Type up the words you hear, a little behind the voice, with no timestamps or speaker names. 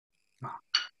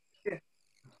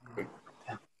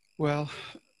Well,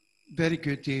 very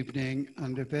good evening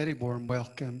and a very warm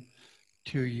welcome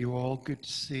to you all. Good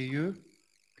to see you.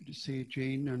 Good to see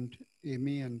Jean and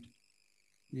Amy and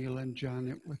Neil and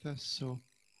Janet with us. So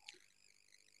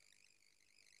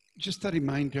just a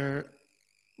reminder,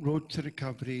 Road to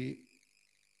Recovery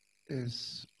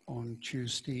is on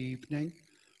Tuesday evening.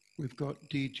 We've got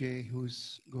DJ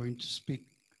who's going to speak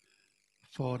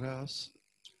for us.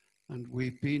 And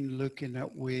we've been looking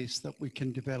at ways that we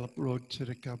can develop Road to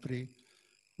Recovery.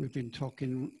 We've been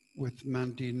talking with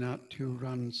Mandy Nutt, who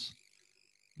runs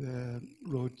the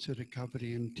Road to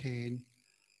Recovery in Tain,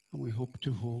 and we hope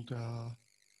to hold a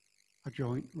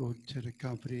joint Road to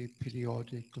Recovery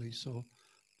periodically. So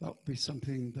that would be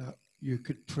something that you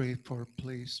could pray for,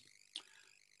 please.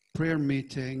 Prayer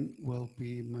meeting will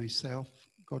be myself,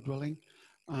 God willing,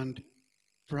 and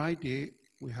Friday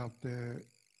we have the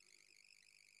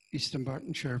Eastern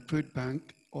Bartonshire Food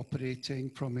Bank operating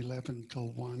from 11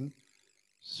 till 1.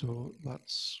 So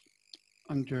that's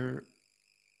under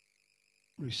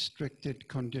restricted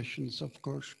conditions, of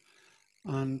course.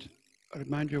 And a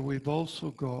reminder, we've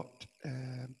also got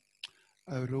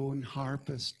our own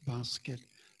Harvest Basket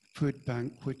Food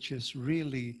Bank, which is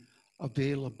really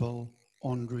available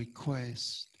on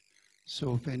request.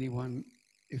 So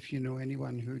if you know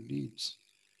anyone who needs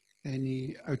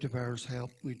any out of hours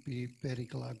help, we'd be very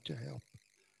glad to help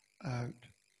out.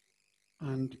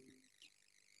 And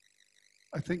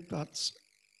I think that's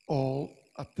all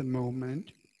at the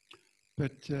moment,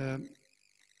 but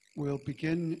we'll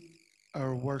begin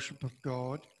our worship of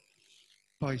God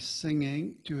by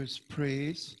singing to his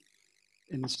praise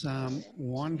in Psalm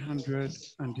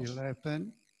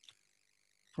 111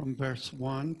 from verse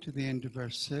 1 to the end of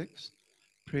verse 6.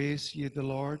 Praise ye the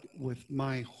Lord with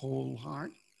my whole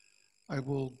heart. I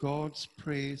will God's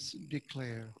praise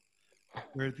declare,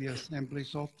 where the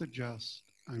assemblies of the just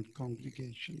and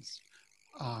congregations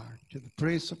are, to the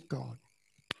praise of God.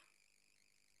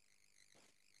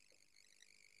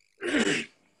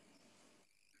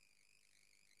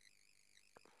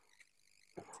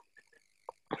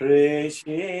 Praise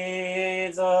ye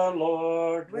the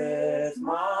Lord with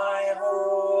my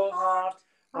whole heart.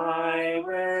 I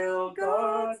will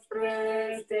God's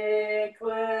praise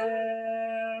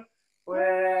declare,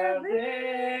 where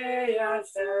the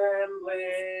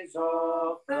assemblies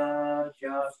of the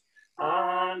just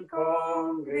and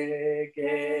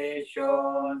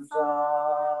congregations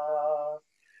are.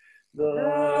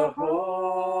 The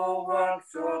whole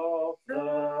works of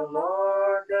the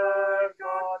Lord our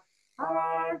God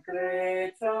are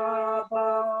great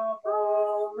above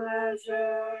all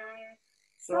measure.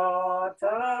 Sought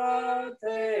out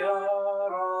they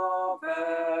are of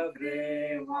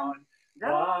everyone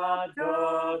that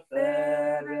doth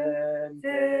therein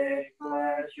take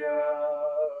pleasure.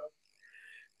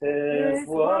 His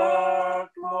work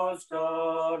most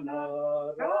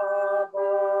honorable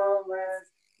is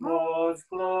most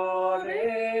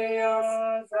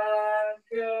glorious and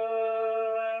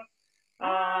pure,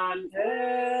 and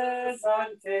his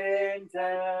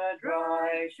untainted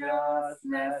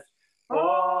righteousness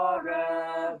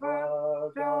forever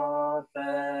doth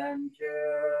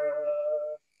endure.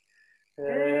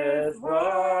 His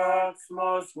works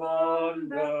most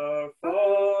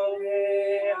wonderful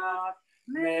he hath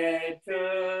made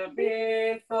to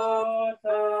be thought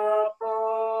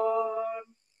upon.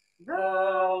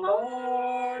 The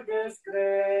Lord is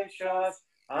gracious,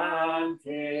 and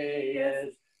he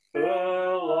is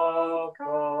full of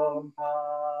compassion.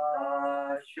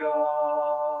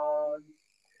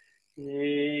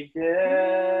 He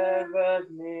giveth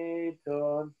meat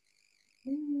unto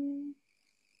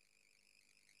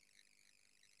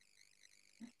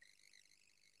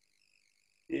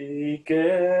He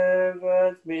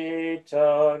giveth meat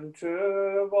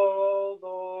unto all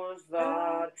those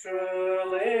that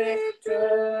truly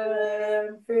to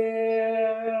him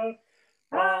fear,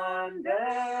 and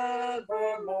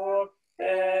evermore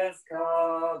his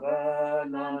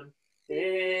covenant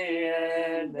he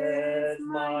in his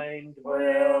mind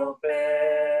will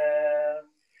bear.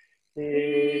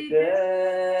 He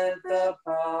did the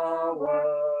power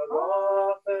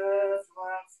of his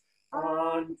works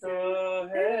unto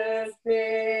his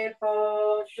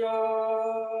people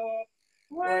show,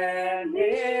 when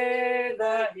he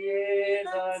the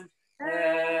heathen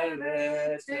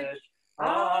heritage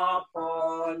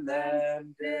upon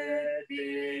them did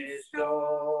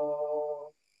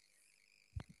bestow.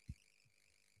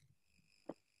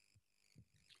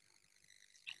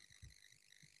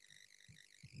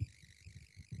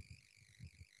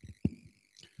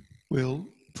 We'll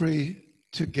pray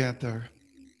together.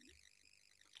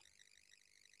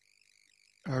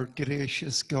 Our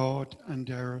gracious God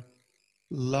and our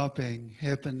loving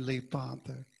Heavenly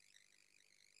Father,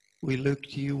 we look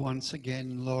to you once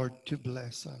again, Lord, to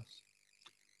bless us.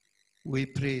 We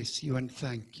praise you and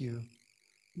thank you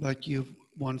that you've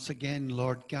once again,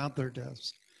 Lord, gathered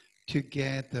us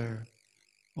together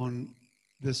on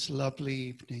this lovely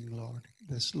evening, Lord,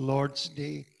 this Lord's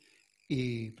Day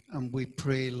Eve. And we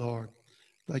pray, Lord,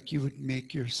 that you would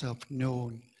make yourself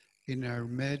known in our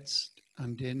midst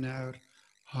and in our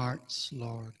hearts,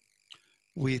 Lord.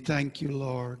 We thank you,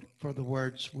 Lord, for the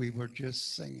words we were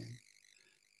just singing.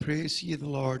 Praise ye the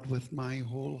Lord with my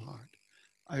whole heart.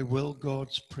 I will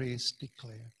God's praise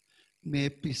declare. May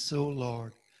it be so,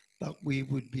 Lord, that we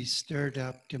would be stirred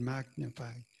up to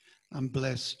magnify and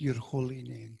bless your holy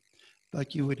name,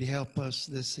 that you would help us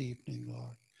this evening,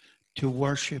 Lord, to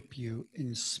worship you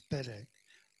in spirit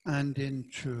and in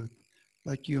truth,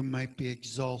 that you might be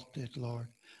exalted, Lord,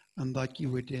 and that you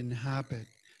would inhabit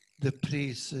the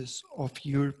praises of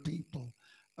your people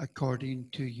according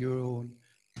to your own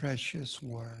precious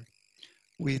word.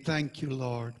 We thank you,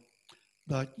 Lord,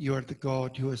 that you are the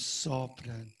God who is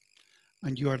sovereign,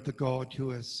 and you are the God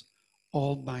who is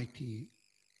almighty.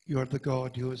 You are the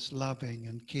God who is loving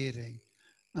and caring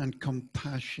and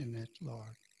compassionate,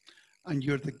 Lord. And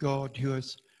you're the God who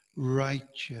is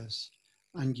righteous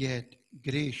and yet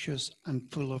gracious and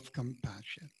full of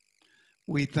compassion.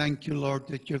 We thank you, Lord,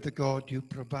 that you're the God who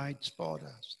provides for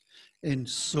us in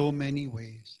so many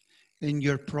ways. In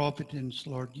your providence,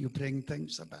 Lord, you bring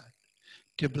things about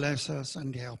to bless us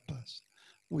and help us.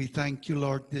 We thank you,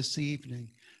 Lord, this evening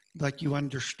that you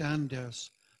understand us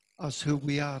as who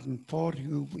we are and for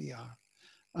who we are.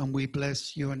 And we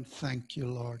bless you and thank you,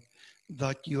 Lord,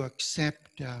 that you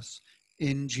accept us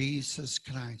in Jesus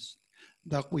Christ,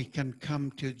 that we can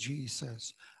come to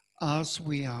Jesus as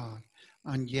we are,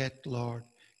 and yet, Lord,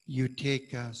 you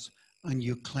take us and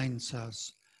you cleanse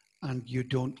us and you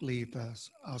don't leave us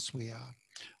as we are.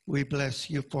 We bless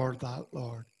you for that,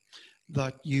 Lord,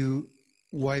 that you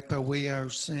wipe away our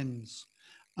sins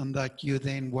and that you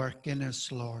then work in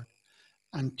us, Lord,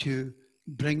 and to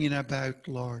bringing about,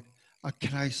 Lord, a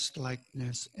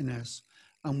Christ-likeness in us.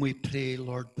 And we pray,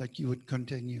 Lord, that you would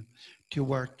continue to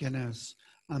work in us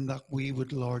and that we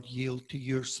would, Lord, yield to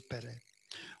your Spirit.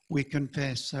 We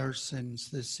confess our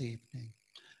sins this evening.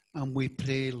 And we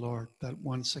pray, Lord, that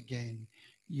once again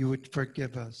you would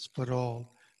forgive us for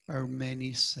all our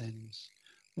many sins.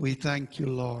 We thank you,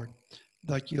 Lord,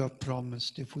 that you have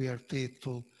promised if we are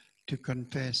faithful to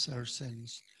confess our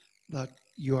sins, that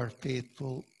you are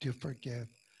faithful to forgive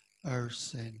our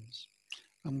sins.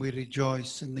 And we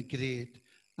rejoice in the great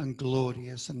and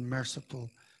glorious and merciful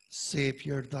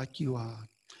Savior that you are,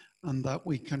 and that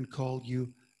we can call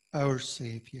you our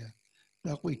Savior,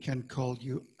 that we can call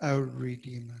you our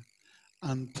Redeemer.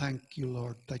 And thank you,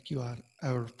 Lord, that you are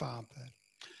our Father.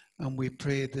 And we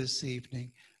pray this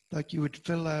evening that you would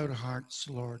fill our hearts,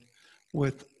 Lord,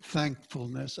 with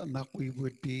thankfulness, and that we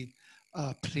would be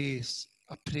a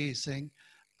praising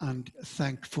and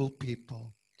thankful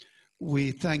people.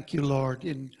 We thank you, Lord,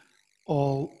 in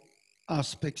all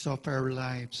aspects of our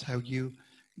lives, how you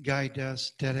guide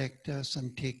us, direct us,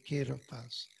 and take care of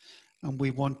us. And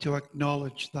we want to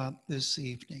acknowledge that this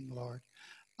evening, Lord,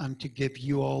 and to give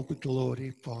you all the glory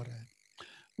for it.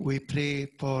 We pray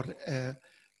for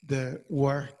the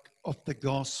work of the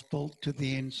gospel to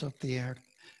the ends of the earth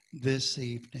this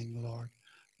evening, Lord.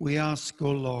 We ask,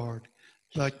 O Lord,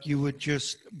 that you would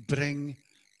just bring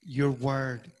your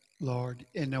word, Lord,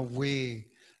 in a way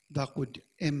that would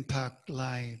impact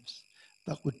lives,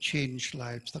 that would change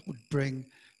lives, that would bring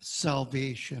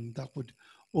salvation, that would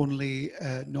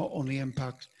not only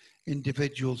impact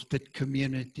individuals, but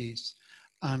communities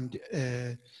and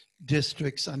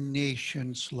districts and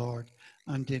nations, Lord,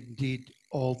 and indeed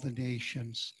all the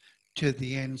nations to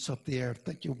the ends of the earth,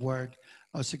 that your word,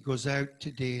 as it goes out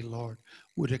today, Lord,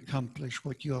 would accomplish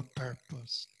what you have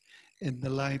purposed in the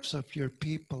lives of your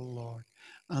people, Lord,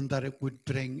 and that it would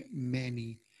bring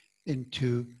many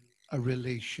into a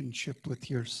relationship with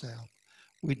yourself.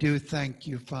 We do thank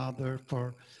you, Father,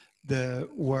 for the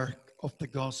work of the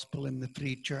gospel in the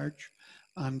Free Church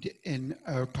and in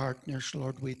our partners,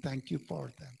 Lord. We thank you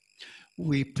for them.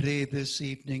 We pray this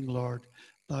evening, Lord,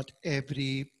 that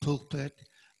every pulpit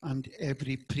and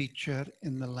every preacher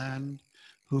in the land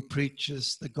who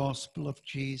preaches the gospel of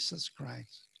Jesus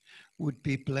Christ would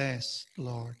be blessed,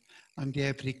 Lord, and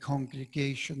every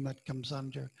congregation that comes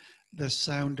under the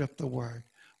sound of the word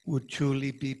would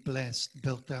truly be blessed,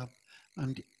 built up,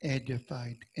 and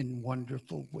edified in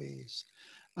wonderful ways.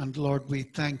 And Lord, we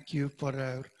thank you for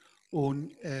our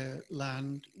own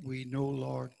land. We know,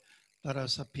 Lord, that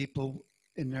as a people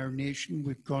in our nation,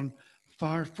 we've gone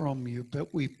far from you,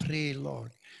 but we pray, Lord,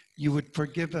 you would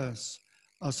forgive us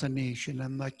as a nation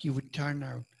and that you would turn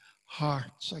our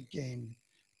hearts again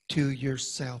to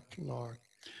yourself, Lord.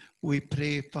 We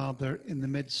pray, Father, in the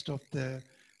midst of the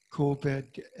COVID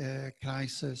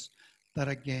crisis, that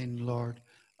again, Lord,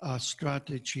 a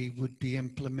strategy would be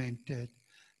implemented,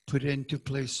 put into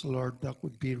place, Lord, that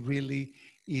would be really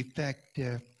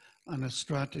effective, and a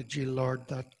strategy, Lord,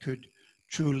 that could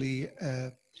truly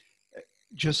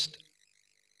just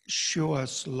show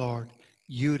us, Lord,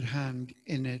 your hand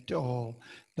in it all,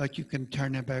 that you can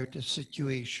turn about a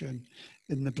situation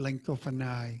in the blink of an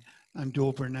eye, and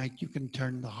overnight you can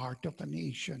turn the heart of a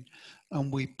nation.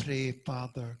 And we pray,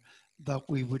 Father, that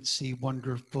we would see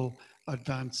wonderful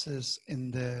advances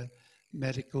in the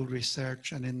medical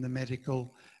research and in the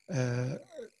medical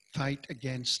fight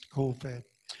against COVID.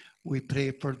 We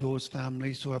pray for those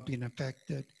families who have been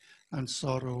affected and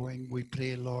sorrowing. We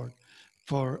pray, Lord,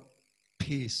 for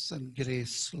peace and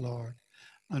grace, Lord,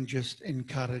 and just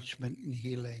encouragement and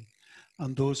healing.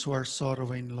 And those who are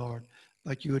sorrowing, Lord,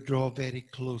 that you would draw very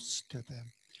close to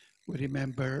them. We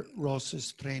remember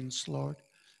Ross's friends, Lord,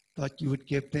 that you would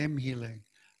give them healing,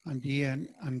 and Ian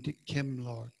and Kim,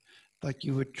 Lord, that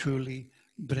you would truly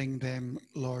bring them,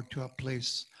 Lord, to a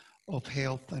place of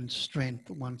health and strength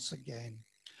once again.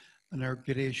 And our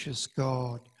gracious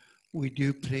God, we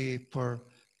do pray for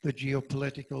the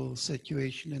geopolitical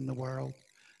situation in the world.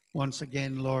 Once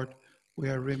again, Lord, we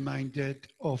are reminded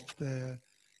of the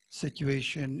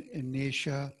situation in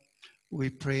Asia. We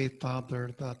pray,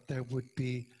 Father, that there would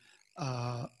be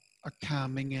a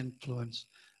calming influence,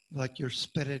 that your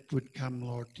Spirit would come,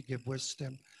 Lord, to give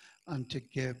wisdom and to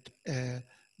give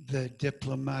the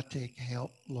diplomatic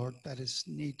help, Lord, that is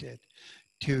needed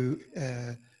to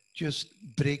just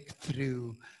break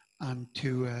through and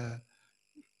to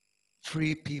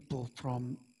free people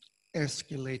from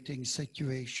escalating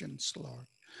situations, Lord.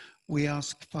 We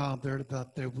ask, Father,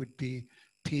 that there would be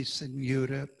peace in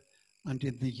Europe and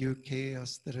in the UK,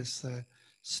 as there is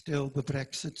still the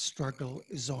Brexit struggle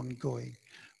is ongoing.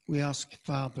 We ask,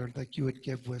 Father, that you would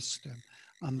give wisdom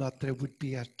and that there would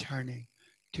be a turning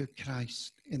to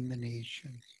Christ in the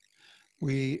nations.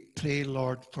 We pray,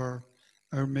 Lord, for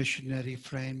our missionary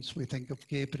friends. We think of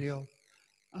Gabriel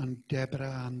and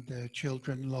Deborah and the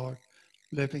children, Lord.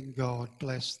 Living God,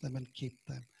 bless them and keep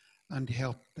them and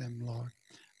help them, Lord.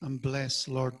 And bless,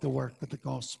 Lord, the work of the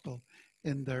gospel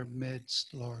in their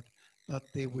midst, Lord, that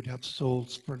they would have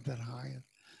souls for their hire.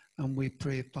 And we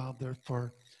pray, Father,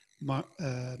 for Mark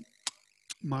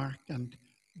and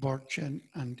Borchin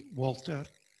and Walter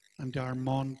and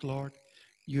Armand, Lord.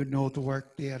 You know the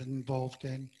work they are involved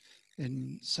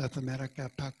in South America,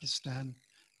 Pakistan,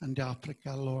 and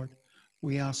Africa, Lord.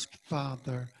 We ask,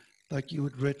 Father, that you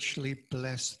would richly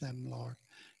bless them, Lord.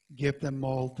 Give them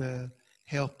all the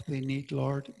help they need,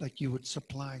 Lord, that you would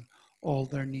supply all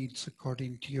their needs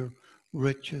according to your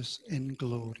riches in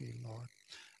glory, Lord.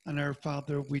 And our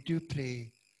Father, we do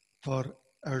pray for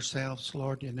ourselves,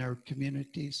 Lord, in our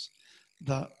communities,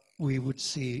 that we would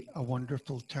see a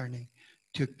wonderful turning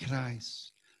to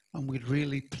Christ. And we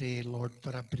really pray, Lord,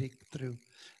 for a breakthrough,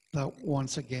 that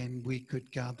once again we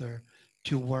could gather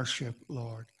to worship,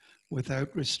 Lord,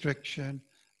 without restriction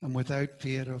and without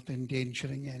fear of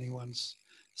endangering anyone's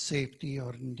safety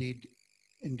or indeed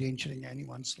endangering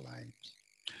anyone's lives.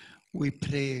 We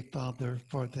pray, Father,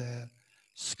 for the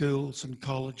schools and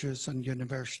colleges and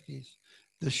universities,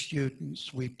 the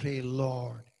students. We pray,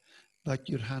 Lord, that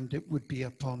your hand it would be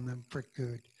upon them for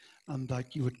good and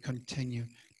that you would continue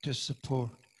to support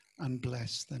and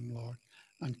bless them, Lord,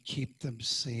 and keep them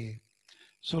safe.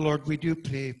 So, Lord, we do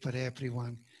pray for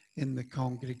everyone in the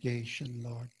congregation,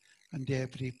 Lord, and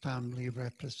every family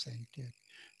represented.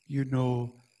 You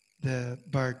know the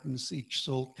burdens each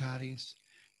soul carries.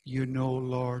 You know,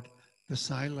 Lord, the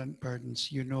silent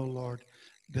burdens. You know, Lord,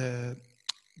 the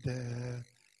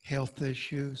health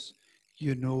issues.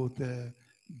 You know the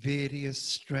various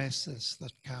stresses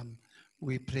that come.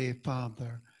 We pray,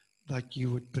 Father, that you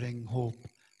would bring hope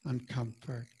and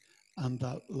comfort, and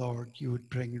that, Lord, you would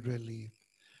bring relief.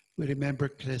 We remember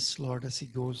Chris, Lord, as he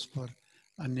goes for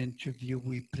an interview.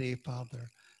 We pray, Father,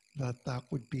 that that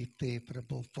would be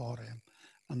favorable for him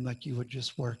and that you would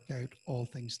just work out all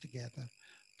things together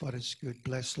for his good.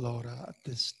 Bless Laura at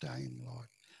this time, Lord,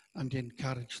 and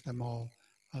encourage them all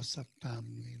as a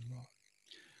family, Lord.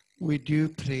 We do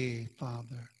pray,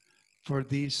 Father, for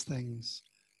these things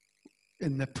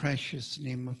in the precious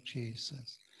name of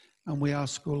Jesus. And we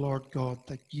ask, O Lord God,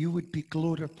 that you would be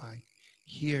glorified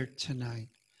here tonight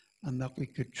and that we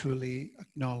could truly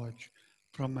acknowledge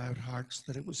from our hearts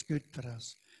that it was good for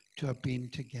us to have been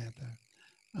together.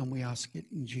 And we ask it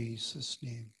in Jesus'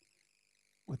 name,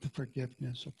 with the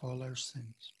forgiveness of all our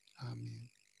sins. Amen.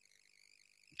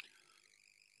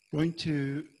 Going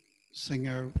to sing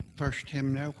our first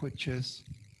hymn now, which is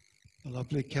the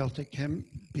lovely Celtic hymn,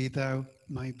 Be Thou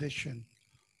My Vision,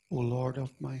 O Lord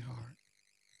of my heart.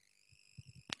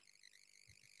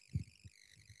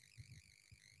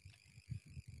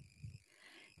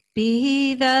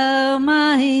 Be thou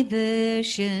my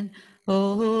vision,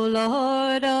 O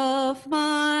Lord of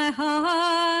my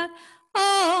heart.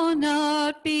 Oh,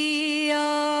 not be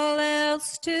all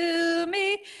else to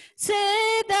me,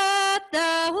 say that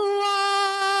thou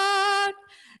art.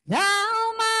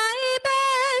 Thou my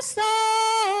best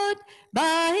thought,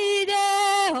 by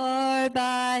day or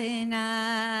by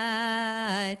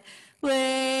night,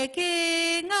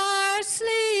 waking or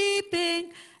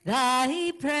sleeping,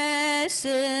 thy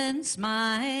presence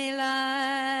my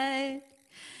light.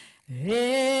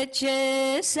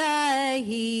 Riches I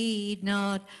heed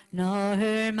not, nor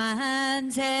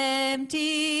man's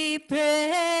empty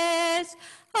praise.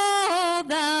 O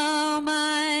thou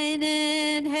mine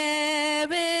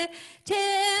inheritance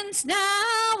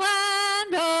now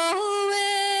and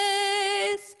always.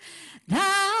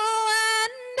 Thou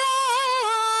and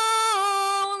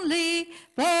only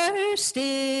first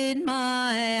in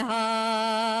my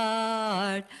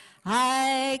heart.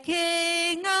 High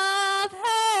King of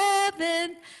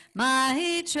heaven,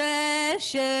 my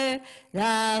treasure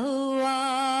thou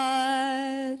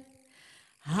art.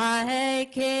 High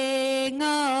King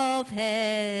of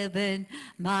heaven,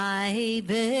 my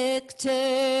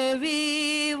victory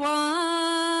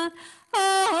won.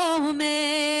 Oh,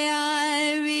 may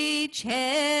I reach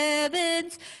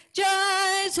heaven's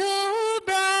joys, oh,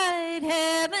 bright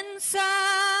heaven's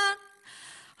sun.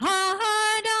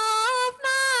 Heart of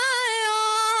my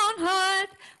own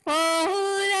heart,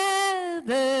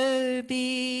 whatever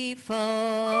befall,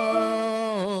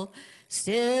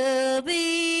 still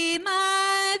be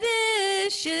my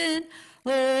vision,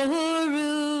 O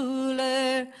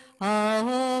ruler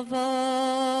of all.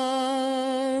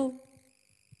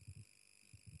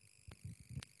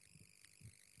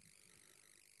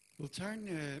 We'll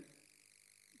turn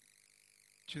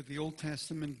to the Old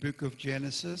Testament book of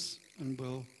Genesis, and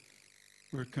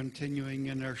we're continuing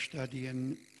in our study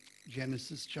in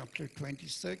Genesis chapter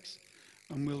 26,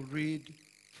 and we'll read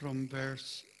from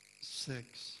verse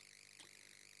 6.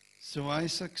 So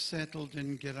Isaac settled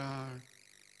in Gerar.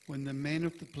 When the men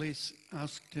of the place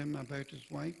asked him about his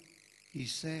wife, he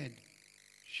said,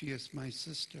 "She is my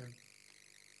sister."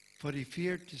 For he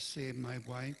feared to say my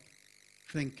wife,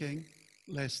 thinking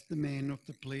lest the men of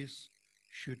the place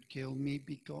should kill me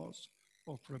because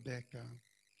of Rebekah,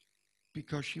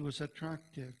 because she was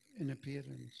attractive in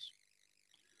appearance.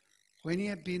 When he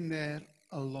had been there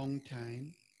a long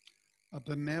time,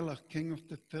 Abimelech, king of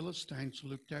the Philistines,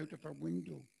 looked out of a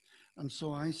window and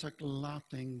saw Isaac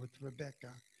laughing with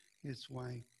Rebekah, his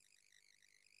wife.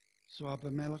 So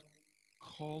Abimelech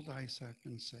called Isaac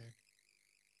and said,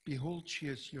 "Behold, she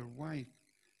is your wife.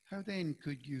 How then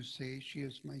could you say she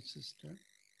is my sister?"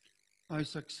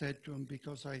 Isaac said to him,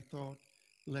 "Because I thought,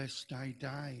 lest I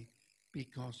die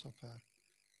because of her."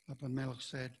 Abimelech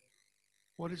said,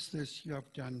 "What is this you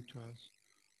have done to us?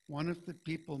 One of the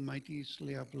people might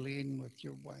easily have lain with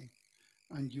your wife,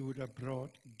 and you would have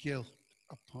brought guilt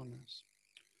upon us."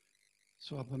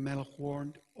 So Abimelech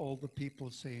warned all the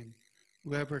people, saying,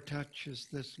 "Whoever touches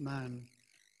this man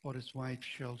or his wife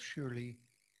shall surely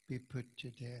be put to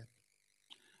death."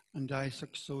 And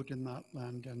Isaac sowed in that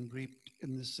land and reaped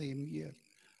in the same year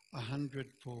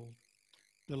 100-fold.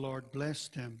 The Lord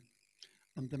blessed him,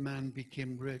 and the man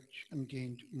became rich and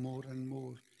gained more and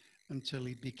more until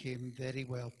he became very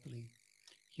wealthy.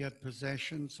 He had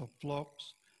possessions of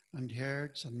flocks and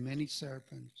herds and many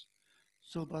servants,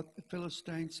 so that the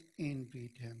Philistines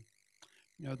envied him.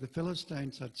 Now the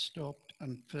Philistines had stopped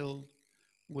and filled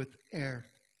with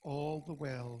earth all the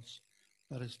wells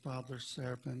that his father's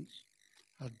servants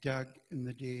had dug in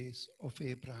the days of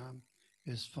Abraham,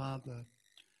 his father.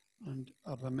 And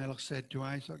Abimelech said to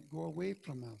Isaac, "Go away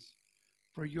from us,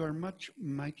 for you are much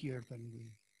mightier than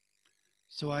we."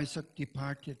 So Isaac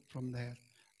departed from there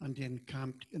and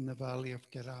encamped in the valley of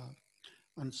Gerar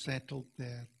and settled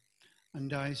there.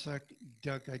 And Isaac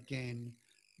dug again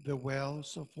the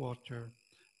wells of water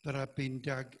that had been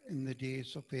dug in the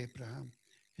days of Abraham,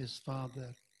 his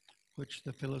father, which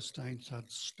the Philistines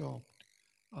had stopped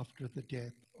after the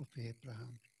death of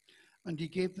Abraham. And he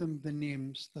gave them the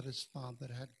names that his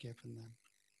father had given them.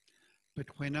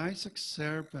 But when Isaac's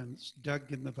servants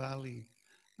dug in the valley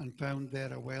and found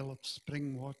there a well of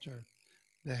spring water,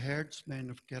 the herdsmen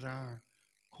of Gerar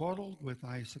quarreled with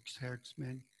Isaac's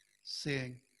herdsmen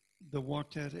saying, "The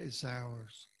water is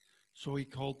ours." So he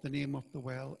called the name of the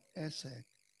well Esek,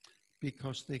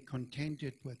 because they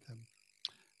contended with him.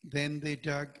 Then they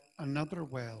dug another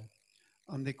well,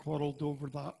 and they quarreled over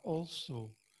that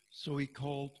also. So he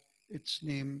called its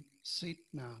name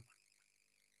Sitnah.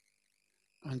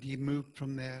 And he moved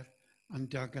from there and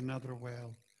dug another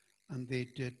well, and they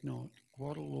did not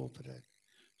quarrel over it.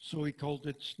 So he called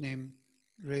its name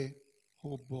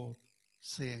Rehoboth,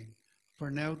 saying,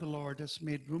 "For now the Lord has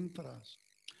made room for us,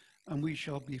 and we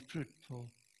shall be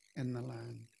fruitful in the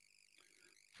land."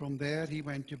 From there he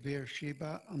went to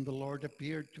Beersheba, and the Lord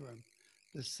appeared to him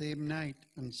the same night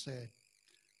and said,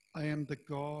 "I am the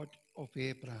God of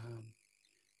Abraham,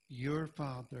 your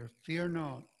father. Fear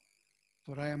not,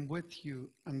 for I am with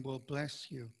you and will bless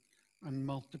you and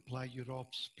multiply your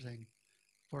offspring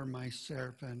for my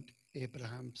servant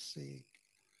Abraham's sake."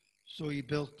 So he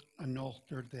built an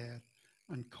altar there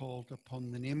and called upon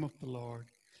the name of the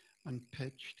Lord and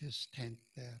pitched his tent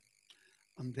there.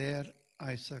 And there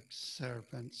Isaac's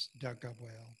servants dug a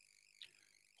well.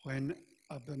 When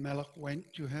Abimelech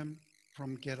went to him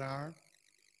from Gerar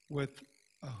with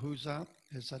Ahuzzath,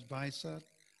 his advisor,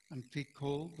 and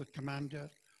Phicol, the commander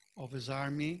of his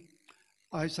army,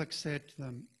 Isaac said to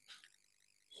them,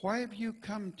 "Why have you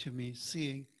come to me,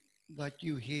 seeing that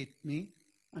you hate me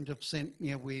and have sent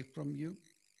me away from you?"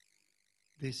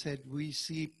 They said, "We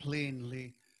see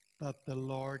plainly that the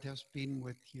Lord has been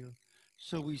with you."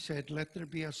 So we said, "Let there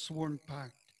be a sworn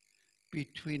pact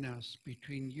between us,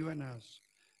 between you and us.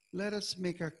 Let us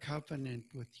make a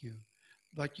covenant with you,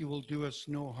 that you will do us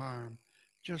no harm,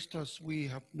 just as we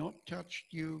have not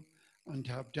touched you and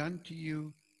have done to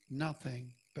you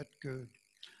nothing but good,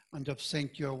 and have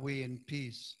sent you away in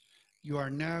peace. You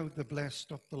are now the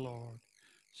blessed of the Lord."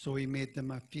 So he made them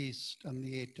a feast, and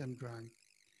they ate and drank.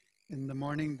 In the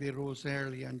morning they rose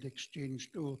early and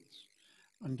exchanged oaths,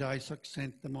 and Isaac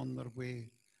sent them on their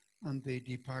way, and they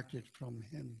departed from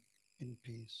him in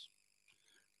peace.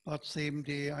 That same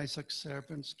day Isaac's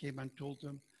servants came and told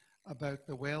him about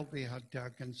the well they had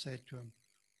dug, and said to him,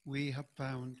 "We have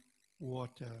found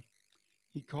water."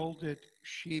 He called it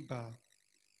Sheba.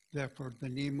 Therefore the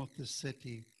name of the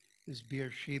city is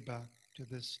Beersheba to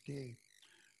this day.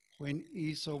 When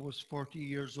Esau was 40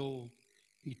 years old,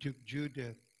 he took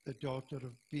Judith, the daughter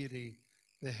of Beeri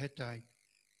the Hittite,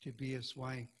 to be his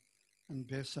wife, and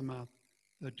Basemath,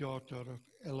 the daughter of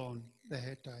Elon the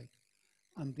Hittite,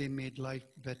 and they made life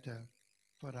bitter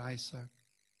for Isaac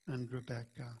and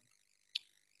Rebekah.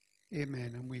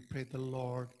 Amen. And we pray the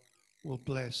Lord will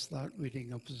bless that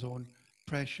reading of his own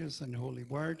precious and holy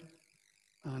word,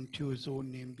 and to his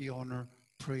own name be honor,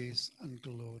 praise, and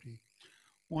glory.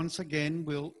 Once again,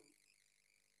 we'll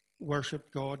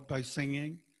worship God by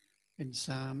singing in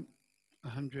Psalm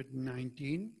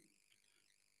 119,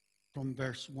 from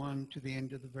verse 1 to the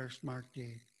end of the verse marked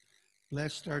 8.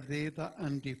 "Blessed are they that are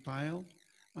undefiled,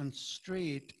 and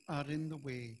straight are in the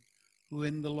way, who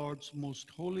in the Lord's most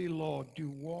holy law do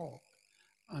walk,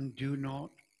 and do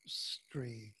not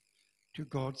stray." To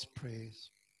God's praise.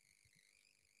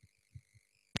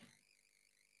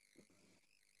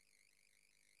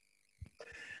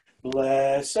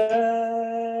 Blessed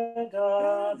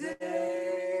are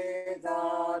they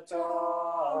that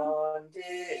are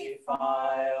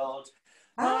undefiled,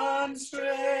 and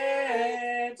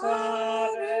straight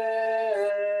are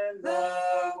in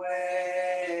the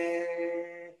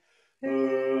way,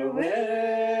 who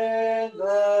in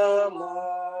the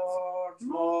Lord's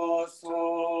most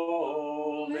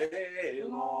holy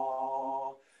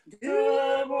law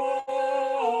do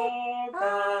walk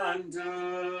and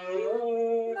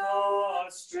do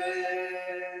not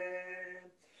stray.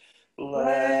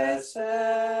 Blessed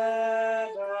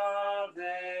are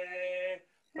they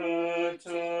who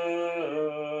to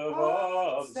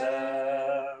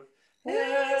observe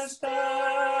his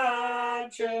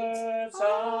statutes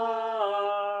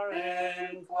are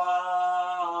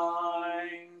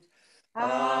inclined,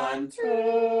 and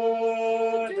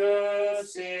to do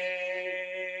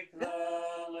seek the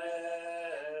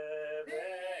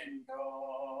living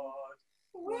God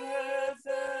with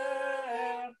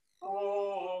their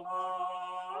whole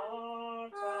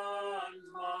heart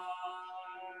and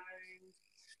mind.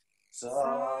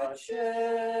 Such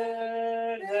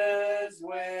it is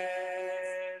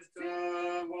ways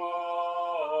to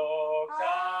walk,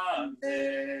 and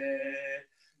they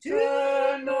do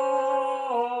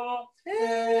know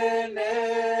iniquity.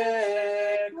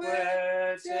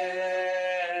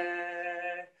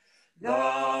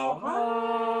 Thou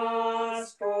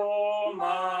hast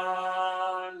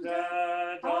commanded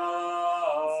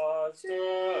us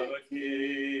to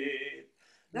keep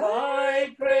thy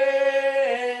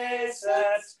praise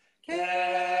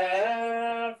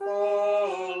carefully.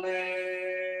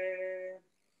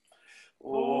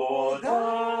 O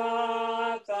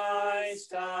that thy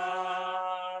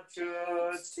statutes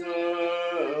to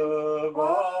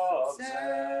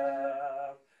observe,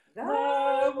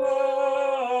 thou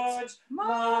wouldst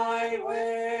my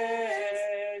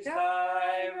ways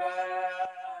direct,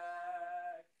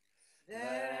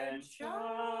 then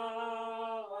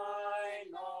shall I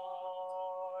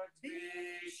not be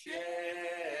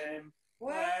shamed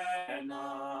when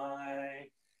I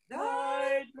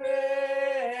thy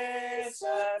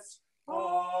precepts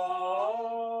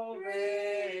all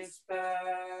respect.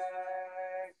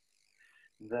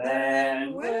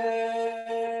 Then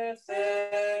with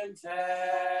integrity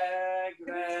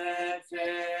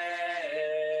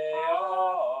of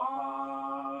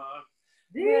heart,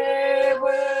 thee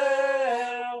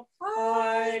will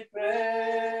I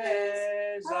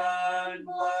praise and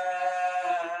bless.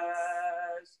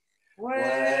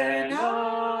 When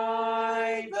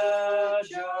I the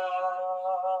judgments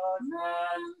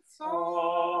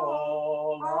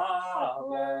all have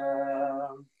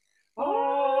learned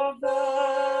of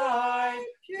thy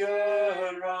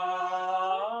pure righteousness,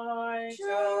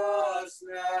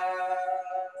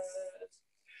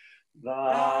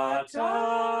 that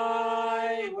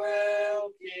I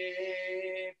will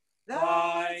keep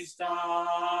thy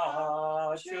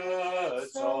statutes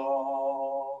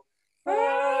all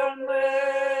firmly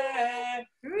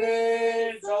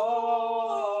resolved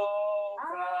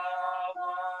have I.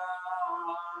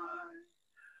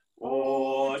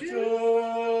 O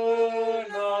do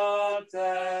not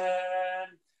then,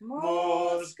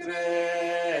 most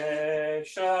gracious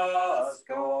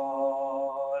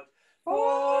God,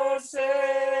 forsake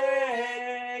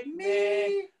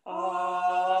me utterly.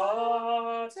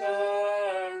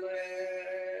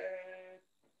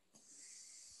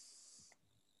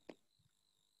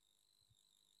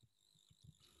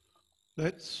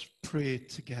 Let's pray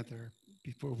together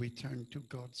before we turn to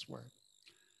God's word.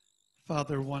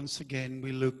 Father, once again,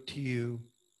 we look to you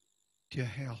to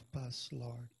help us,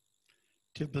 Lord,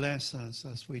 to bless us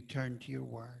as we turn to your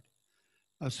word,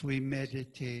 as we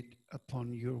meditate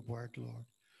upon your word, Lord.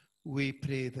 We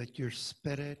pray that your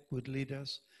Spirit would lead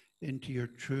us into your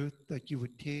truth, that you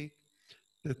would take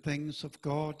the things of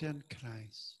God and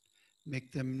Christ,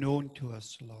 make them known to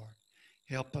us, Lord.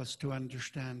 Help us to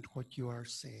understand what you are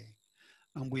saying.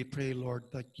 And we pray, Lord,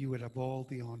 that you would have all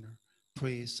the honor,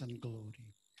 praise, and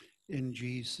glory. In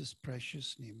Jesus'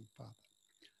 precious name, Father.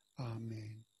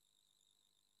 Amen.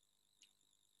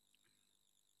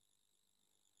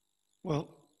 Well,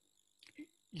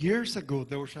 years ago,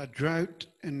 there was a drought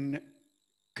in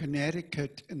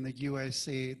Connecticut in the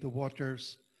USA. The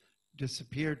waters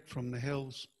disappeared from the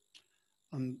hills,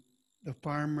 and the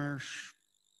farmers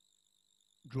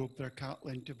drove their cattle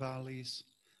into valleys.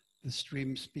 The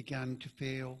streams began to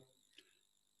fail,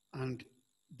 and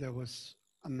there was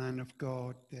a man of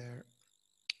God there.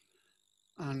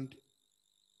 And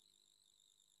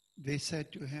they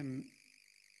said to him,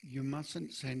 you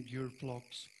mustn't send your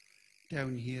flocks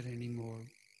down here anymore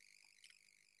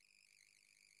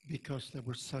because there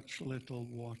was such little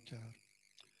water.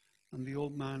 And the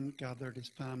old man gathered his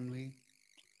family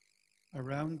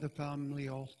around the family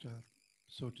altar,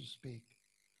 so to speak,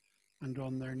 and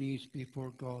on their knees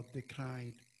before God, they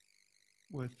cried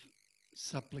with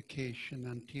supplication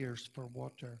and tears for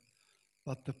water,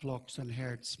 that the flocks and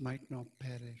herds might not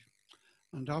perish.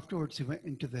 And afterwards he went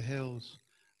into the hills,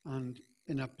 and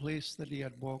in a place that he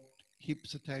had walked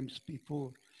heaps of times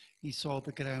before, he saw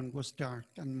the ground was dark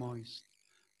and moist.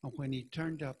 And when he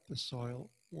turned up the soil,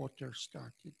 water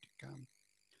started to come.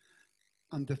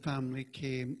 And the family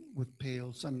came with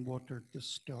pails and watered the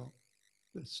stock,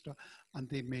 and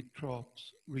they made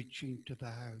troughs reaching to the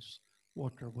house.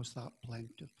 Water was that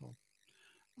plentiful.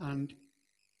 And,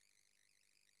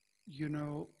 you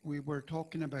know, we were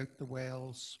talking about the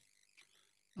wells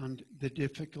and the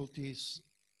difficulties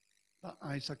that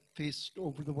Isaac faced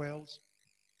over the wells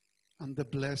and the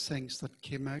blessings that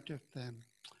came out of them.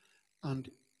 And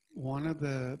one of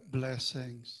the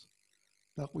blessings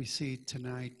that we see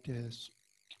tonight is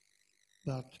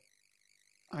that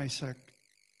Isaac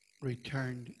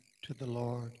returned to the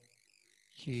Lord.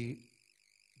 He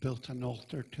built an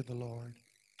altar to the Lord.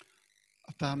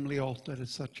 A family altar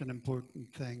is such an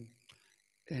important thing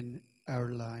in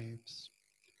our lives.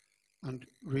 And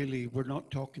really, we're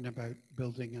not talking about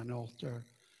building an altar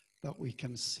that we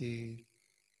can see.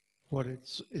 What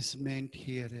is meant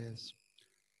here is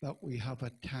that we have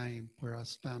a time where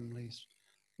as families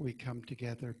we come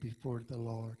together before the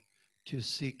Lord to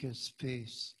seek his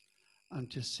face and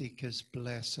to seek his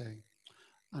blessing.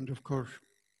 And of course,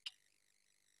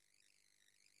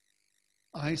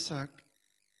 Isaac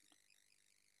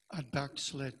had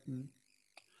backslidden,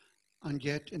 and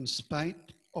yet in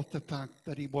spite of the fact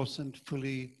that he wasn't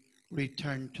fully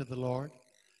returned to the Lord,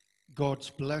 God's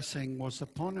blessing was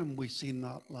upon him. We seen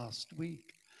that last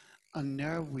week. And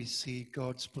now we see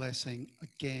God's blessing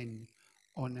again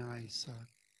on Isaac.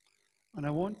 And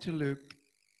I want to look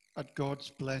at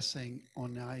God's blessing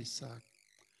on Isaac.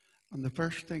 And the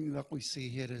first thing that we see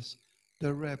here is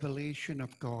the revelation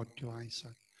of God to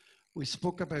Isaac. We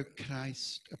spoke about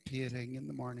Christ appearing in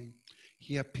the morning.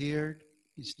 He appeared,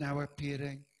 he's now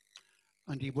appearing,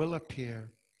 and he will appear.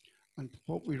 And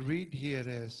what we read here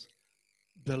is,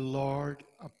 the Lord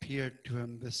appeared to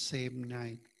him the same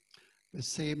night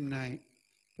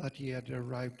that he had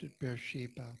arrived at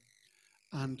Beersheba.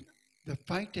 And the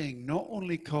fighting not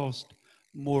only caused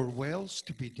more wells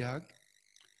to be dug,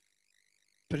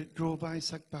 but it drove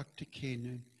Isaac back to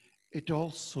Canaan. It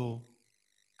also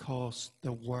caused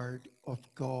the word of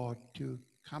God to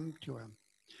come to him.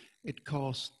 It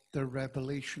caused the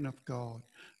revelation of God.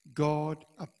 God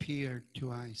appeared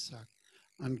to Isaac,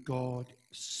 and God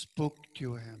spoke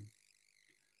to him.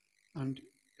 And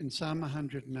in Psalm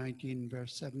 119,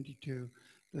 verse 72,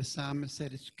 the psalmist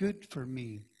said, "It's good for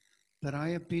me that I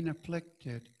have been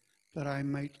afflicted, that I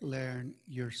might learn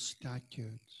your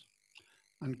statutes."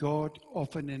 And God,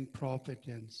 often in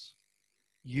providence,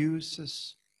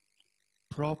 uses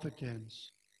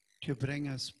providence to bring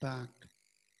us back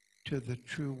to the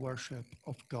true worship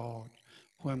of God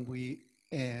when we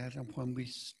err and when we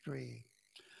stray.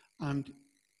 And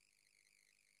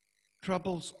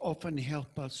troubles often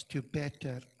help us to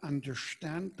better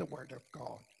understand the Word of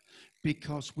God,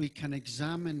 because we can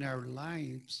examine our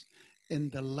lives in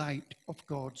the light of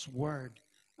God's Word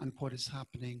and what is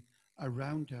happening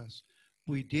around us.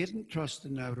 We didn't trust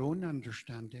in our own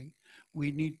understanding.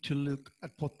 We need to look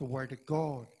at what the Word of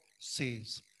God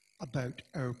says about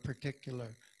our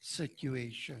particular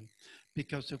situation.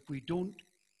 Because if we don't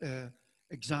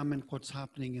examine what's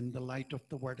happening in the light of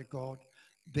the Word of God,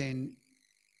 then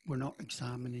we're not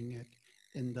examining it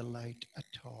in the light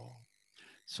at all.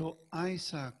 So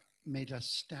Isaac made a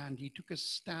stand. He took a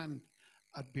stand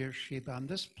at Beersheba, and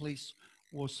this place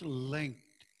was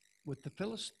linked with the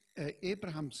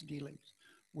Abraham's dealings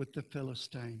with the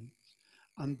Philistines.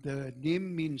 And the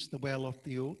name means the well of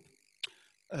the oath.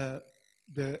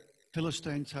 The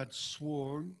Philistines had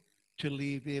sworn to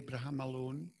leave Abraham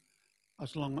alone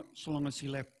so long as he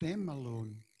left them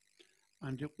alone.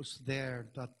 And it was there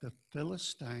that the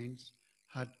Philistines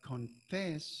had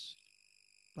confessed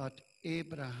that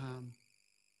Abraham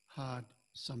had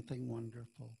something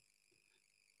wonderful.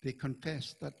 They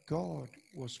confessed that God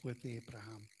was with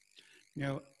Abraham.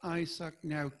 Now, Isaac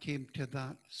now came to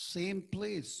that same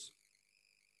place,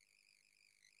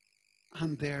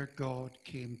 and there God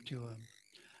came to him.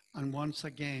 And once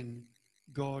again,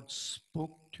 God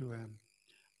spoke to him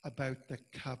about the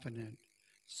covenant,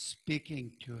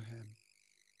 speaking to him.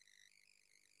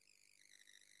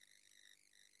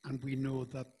 And we know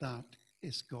that that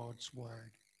is God's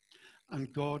word.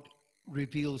 And God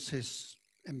reveals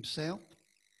himself,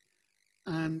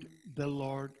 and the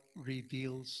Lord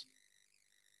reveals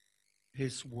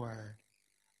his word.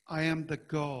 I am the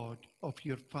God of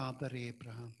your father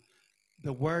Abraham.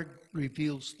 The word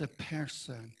reveals the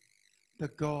person, the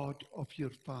God of your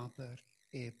father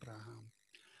Abraham.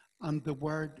 And the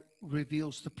word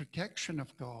reveals the protection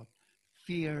of God.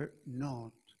 Fear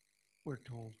not, we're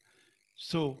told.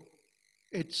 So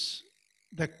it's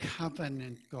the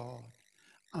covenant God.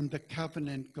 And the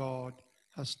covenant God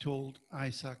has told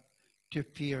Isaac to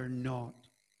fear not.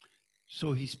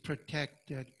 So he's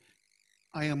protected.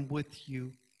 I am with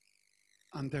you.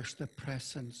 And there's the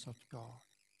presence of God.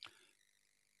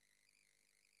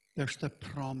 There's the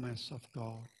promise of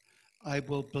God. I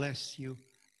will bless you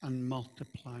and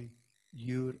multiply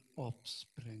your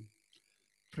offspring.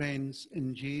 Friends,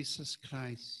 in Jesus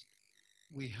Christ,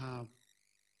 we have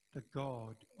the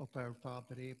God of our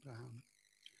father Abraham.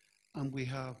 And we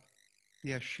have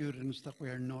the assurance that we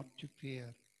are not to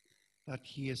fear, that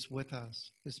he is with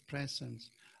us, his presence.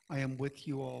 I am with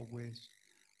you always.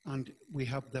 And we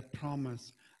have the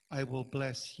promise, I will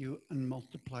bless you and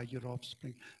multiply your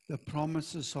offspring. The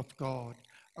promises of God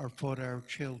are for our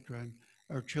children,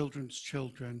 our children's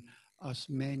children, as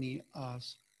many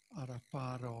as are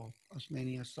afar off, as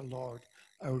many as the Lord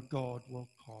our God will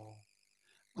call.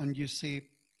 And you see,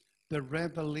 the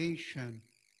revelation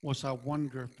was a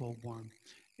wonderful one.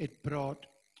 It brought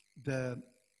the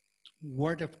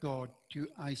word of God to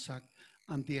Isaac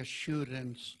and the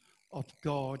assurance of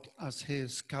God as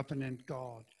his covenant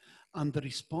God. And the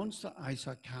response that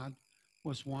Isaac had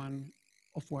was one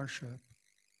of worship.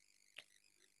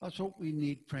 That's what we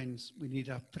need, friends. We need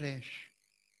a fresh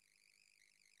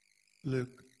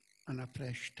look and a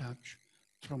fresh touch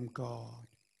from God.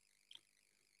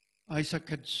 Isaac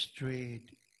had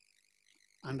strayed,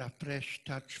 and a fresh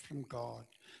touch from God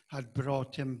had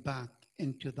brought him back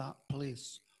into that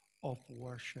place of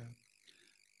worship.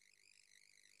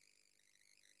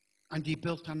 And he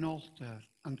built an altar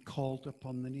and called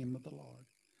upon the name of the Lord.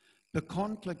 The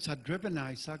conflicts had driven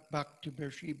Isaac back to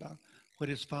Beersheba, where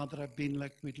his father had been,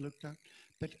 like we'd looked at.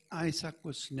 But Isaac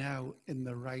was now in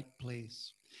the right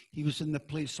place. He was in the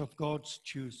place of God's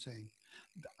choosing.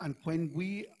 And when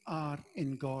we are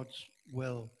in God's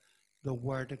will, the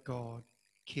word of God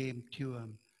came to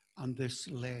him, and this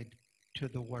led to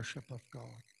the worship of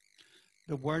God.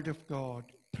 The word of God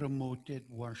promoted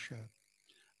worship.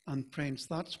 And friends,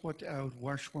 that's what our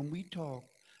worship, when we talk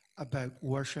about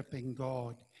worshiping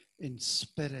God in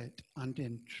spirit and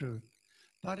in truth,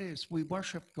 that is, we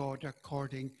worship God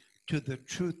according to the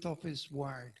truth of his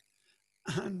word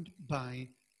and by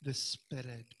the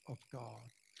Spirit of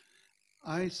God.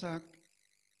 Isaac,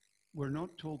 we're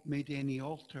not told, made any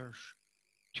altars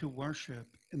to worship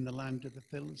in the land of the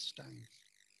Philistines.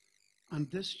 And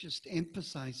this just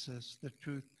emphasizes the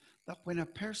truth that when a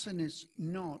person is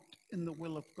not in the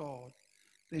will of God,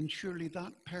 then surely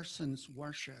that person's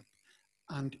worship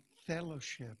and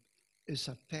fellowship is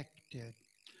affected.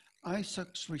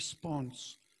 Isaac's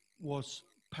response was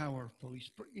powerful.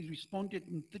 He responded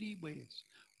in three ways.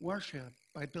 Worship,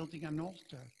 by building an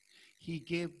altar. He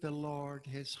gave the Lord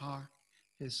his heart,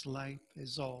 his life,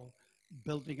 his all,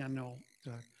 building an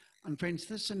altar. And friends,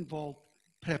 this involved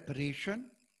preparation.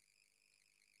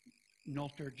 An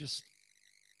altar just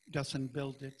doesn't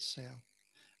build itself.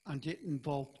 And it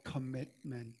involved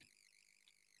commitment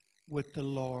with the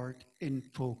Lord in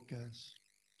focus.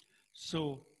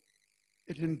 So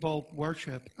it involved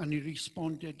worship, and he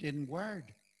responded in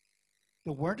word.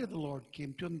 The word of the Lord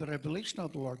came to him, the revelation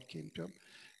of the Lord came to him.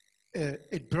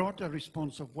 It brought a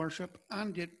response of worship,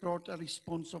 and it brought a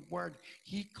response of word.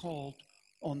 He called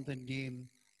on the name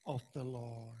of the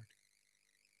Lord.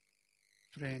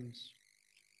 Friends,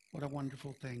 what a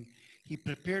wonderful thing. He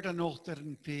prepared an altar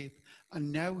in faith,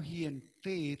 and now he in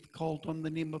faith called on the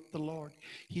name of the Lord.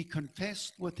 He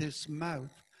confessed with his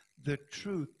mouth the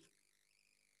truth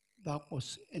that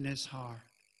was in his heart.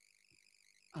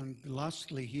 And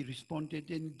lastly, he responded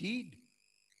in deed,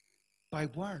 by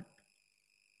word.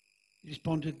 He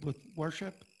responded with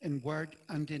worship in word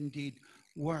and in deed.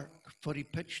 Work, for he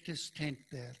pitched his tent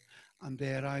there, and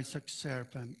there Isaac's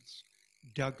servants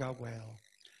dug a well.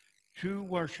 True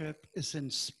worship is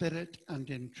in spirit and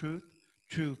in truth.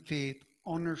 True faith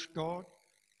honors God.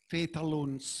 Faith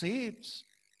alone saves.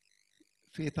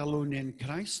 Faith alone in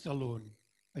Christ alone,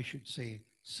 I should say,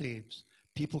 saves.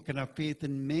 People can have faith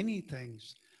in many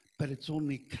things, but it's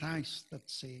only Christ that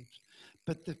saves.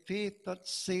 But the faith that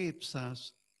saves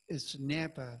us is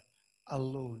never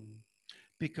alone,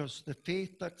 because the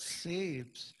faith that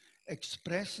saves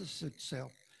expresses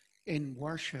itself in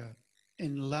worship,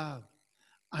 in love,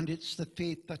 and it's the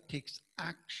faith that takes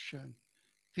action.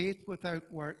 Faith without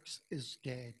works is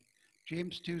dead.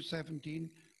 James 2:17,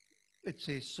 it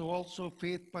says, so also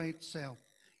faith by itself,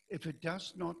 if it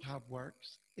does not have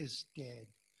works, is dead.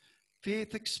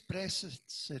 Faith expresses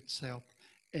itself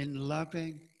in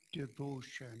loving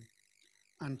devotion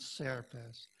and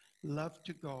service, love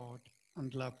to God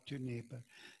and love to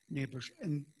neighbors,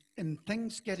 in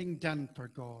things getting done for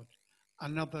God.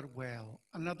 Another well,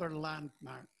 another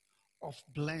landmark of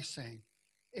blessing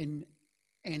in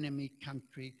enemy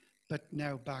country, but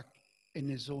now back in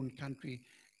his own country,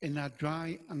 in a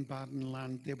dry and barren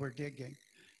land they were digging,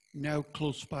 now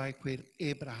close by where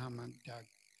Abraham had dug.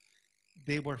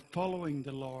 They were following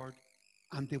the Lord,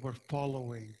 and they were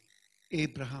following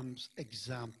Abraham's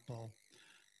example.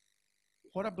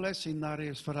 What a blessing that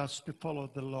is for us to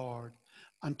follow the Lord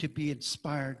and to be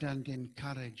inspired and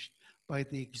encouraged by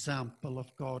the example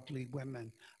of godly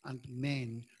women and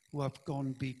men who have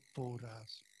gone before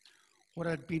us. What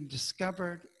had been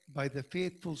discovered by the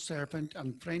faithful servant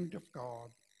and friend of God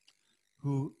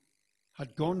who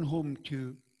had gone home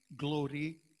to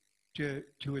glory, to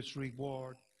his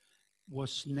reward,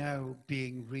 was now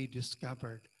being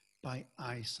rediscovered by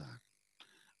Isaac.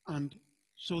 And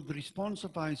so the response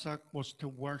of Isaac was to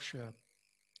worship.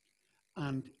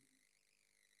 And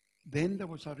then there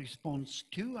was a response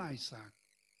to Isaac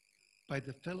by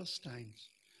the Philistines.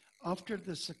 After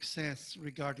the success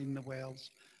regarding the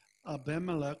wells,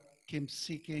 Abimelech came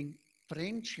seeking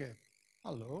friendship.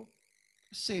 Hello?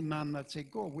 The same man that said,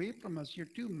 go away from us, you're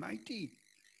too mighty.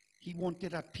 He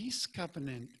wanted a peace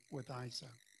covenant with Isaac.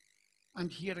 And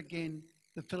here again,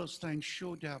 the Philistines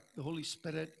showed up. The Holy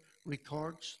Spirit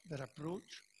records their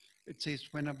approach. It says,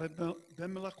 when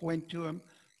Abimelech went to him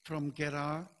from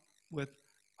Gerar with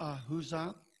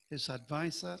Ahuzzath, his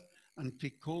advisor, and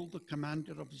Phicol, the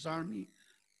commander of his army,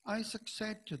 Isaac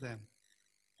said to them,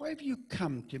 why have you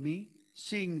come to me,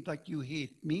 seeing that you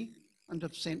hate me and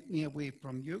have sent me away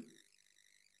from you?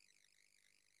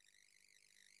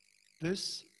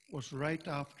 This was right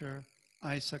after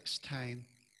Isaac's time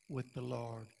with the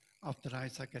Lord, after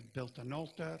Isaac had built an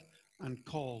altar and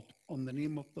called on the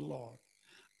name of the Lord.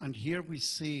 And here we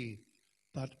see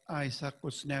that Isaac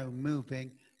was now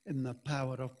moving in the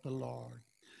power of the Lord.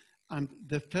 And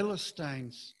the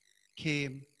Philistines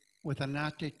came with an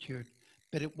attitude,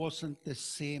 but it wasn't the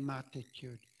same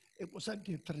attitude. It was a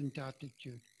different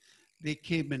attitude. They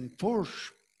came in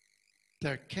force.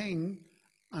 Their king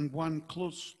and one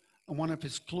of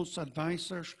his close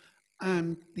advisors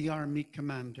and the army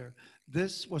commander.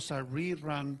 This was a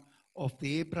rerun of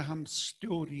the Abraham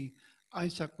story.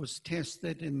 Isaac was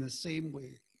tested in the same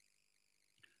way.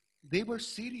 They were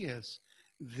serious.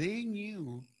 They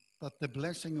knew that the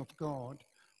blessing of God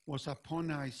was upon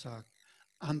Isaac,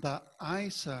 and that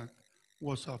Isaac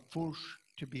was a force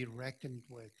to be reckoned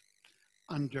with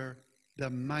under the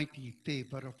mighty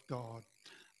favor of God.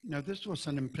 Now, this was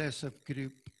an impressive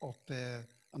group of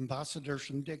ambassadors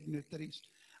and dignitaries,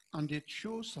 and it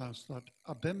shows us that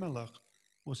Abimelech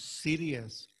was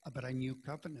serious about a new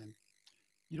covenant.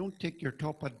 You don't take your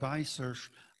top advisors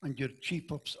and your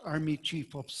army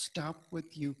chief of staff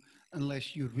with you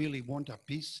unless you really want a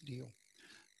peace deal.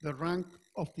 The rank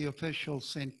of the official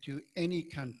sent to any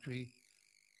country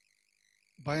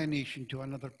by a nation to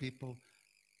another people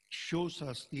shows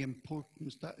us the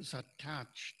importance that is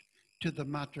attached to the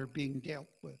matter being dealt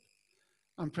with.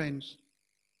 And friends,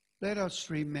 let us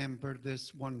remember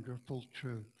this wonderful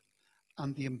truth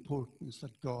and the importance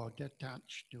that God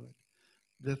attached to it.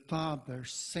 The Father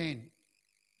sent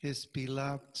his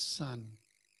beloved Son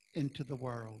into the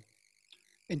world,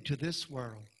 into this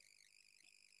world.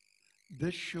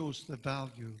 This shows the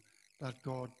value that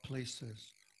God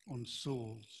places on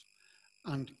souls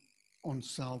and on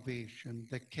salvation.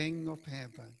 The King of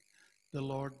heaven, the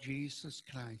Lord Jesus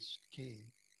Christ, came.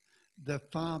 The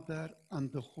Father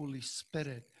and the Holy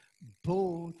Spirit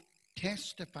both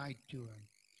testified to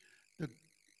him.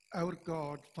 Our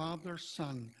God, Father,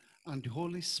 Son, and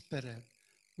Holy Spirit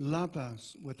love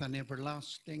us with an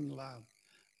everlasting love,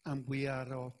 and we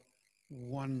are of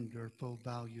wonderful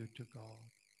value to God.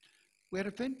 We're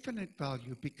of infinite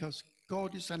value because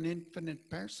God is an infinite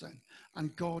person,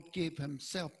 and God gave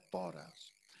himself for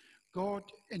us. God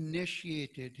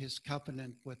initiated his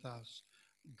covenant with us.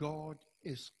 God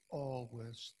is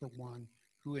always the one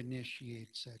who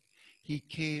initiates it. He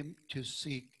came to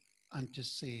seek and to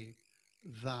save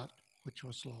that which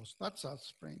was lost. That's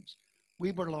us, friends.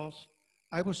 We were lost.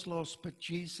 I was lost, but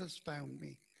Jesus found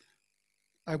me.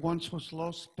 I once was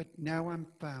lost, but now I'm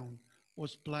found.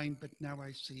 Was blind, but now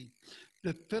I see.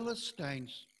 The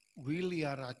Philistines really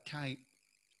are a type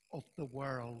of the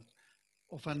world,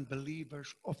 of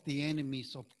unbelievers, of the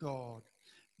enemies of God.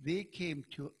 They came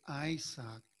to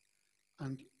Isaac,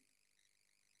 and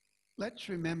let's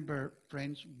remember,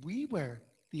 friends, we were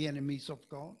the enemies of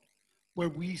God. Were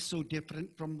we so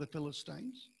different from the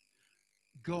Philistines?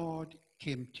 God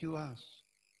came to us.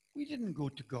 We didn't go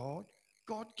to God.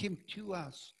 God came to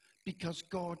us because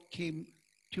God came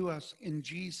to us in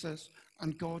Jesus,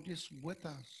 and God is with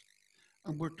us.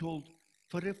 And we're told,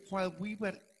 for if while we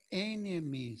were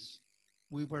enemies,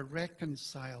 we were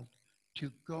reconciled to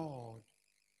God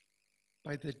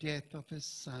by the death of his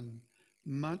Son,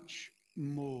 much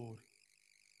more,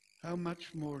 how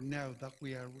much more now that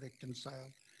we are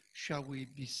reconciled, shall we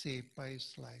be saved by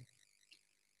his life?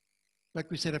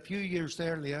 Like we said a few years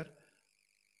earlier,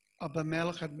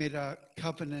 Abimelech had made a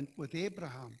covenant with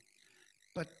Abraham.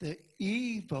 But the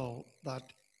evil that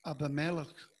Abimelech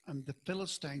and the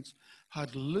Philistines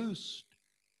had loosed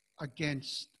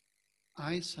against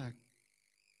Isaac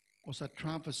was a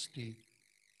travesty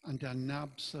and an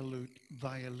absolute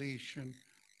violation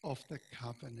of the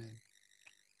covenant.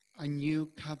 A new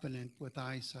covenant with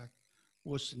Isaac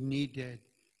was needed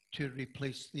to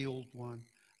replace the old one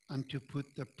and to put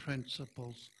the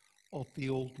principles of the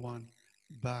old one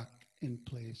back in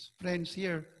place. Friends,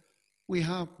 here we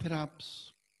have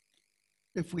perhaps,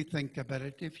 if we think about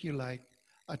it, if you like,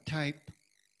 a type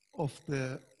of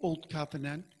the old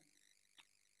covenant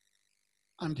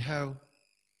and how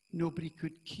nobody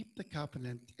could keep the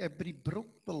covenant. Everybody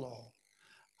broke the law.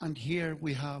 And here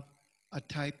we have a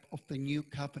type of the new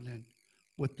covenant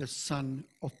with the son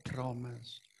of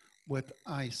promise, with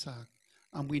Isaac.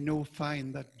 And we know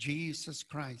fine that Jesus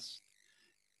Christ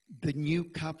the new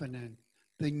covenant,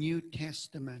 the New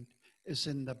Testament is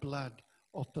in the blood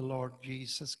of the Lord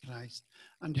Jesus Christ.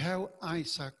 And how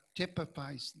Isaac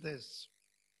typifies this.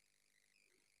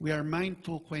 We are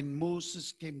mindful when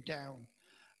Moses came down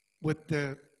with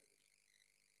the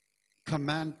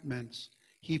commandments,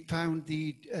 he found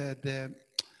the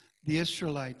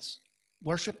Israelites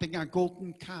worshipping a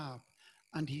golden calf,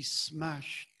 and he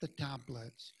smashed the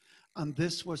tablets. And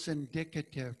this was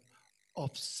indicative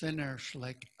of sinners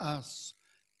like us,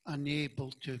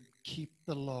 unable to keep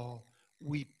the law.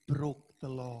 We broke the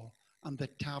law, and the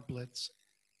tablets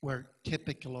were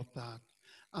typical of that.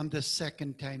 And the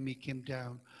second time he came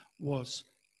down was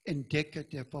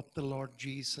indicative of the Lord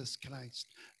Jesus Christ,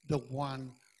 the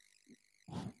one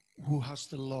who has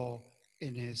the law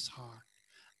in his heart.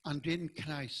 And in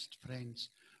Christ, friends,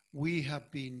 we have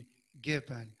been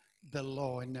given the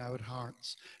law in our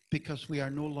hearts because we are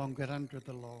no longer under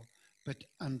the law, but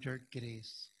under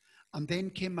grace. And then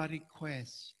came a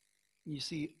request. You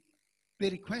see, they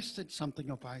requested something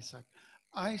of Isaac.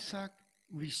 Isaac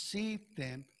received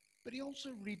them, but he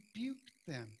also rebuked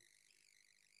them.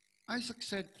 Isaac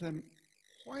said to them,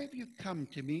 "Why have you come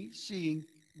to me, seeing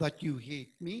that you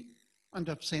hate me and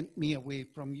have sent me away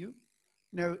from you?"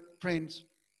 Now, friends,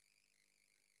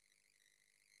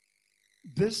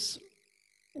 this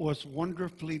was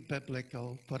wonderfully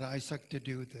biblical for Isaac to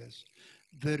do this.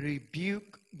 The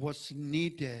rebuke was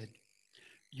needed.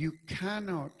 You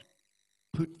cannot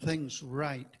put things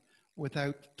right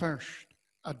without first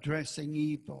addressing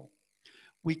evil.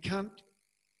 We can't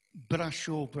brush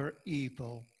over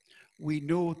evil. We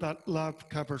know that love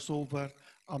covers over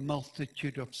a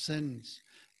multitude of sins,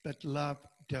 but love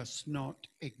does not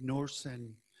ignore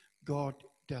sin. God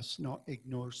does not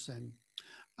ignore sin.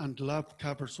 And love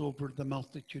covers over the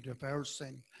multitude of our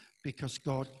sin because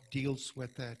God deals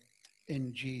with it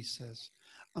in Jesus.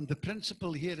 And the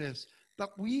principle here is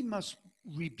that we must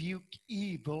rebuke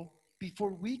evil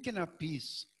before we can have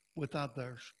peace with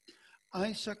others.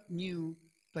 Isaac knew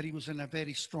that he was in a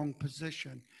very strong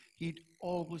position. He'd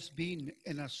always been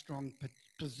in a strong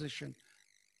position.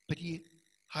 But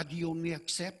had he only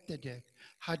accepted it,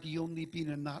 had he only been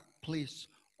in that place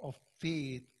of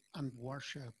faith and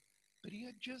worship, but he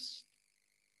had just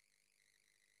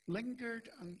lingered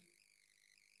and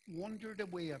wandered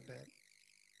away a bit,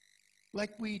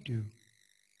 like we do.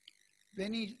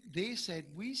 Then they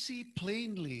said, "We see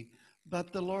plainly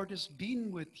that the Lord has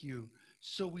been with you."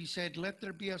 So we said, "Let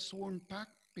there be a sworn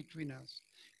pact between us,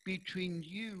 between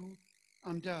you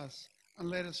and us, and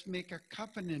let us make a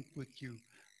covenant with you,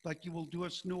 that you will do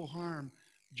us no harm,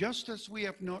 just as we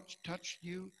have not touched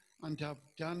you and have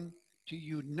done to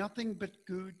you nothing but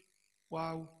good."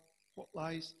 Wow, what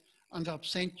lies. "And have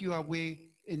sent you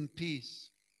away in peace.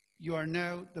 You are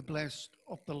now the blessed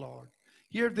of the Lord."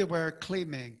 Here they were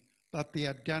claiming that they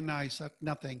had done Isaac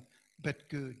nothing but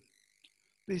good.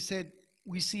 They said,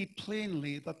 "We see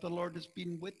plainly that the Lord has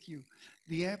been with you."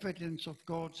 The evidence of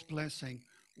God's blessing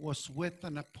was with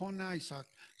and upon Isaac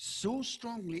so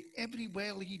strongly. Every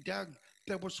well he dug,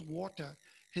 there was water.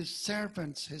 His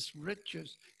servants, his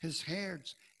riches, his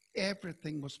herds,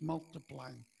 everything was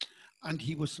multiplying. And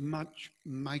he was much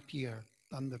mightier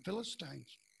than the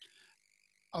Philistines.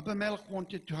 Abimelech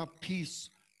wanted to have peace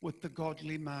with the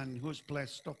godly man who was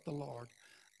blessed of the Lord.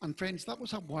 And friends, that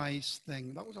was a wise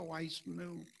thing. That was a wise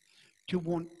move, to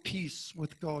want peace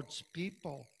with God's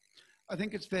people. I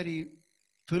think it's very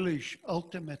foolish,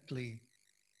 ultimately,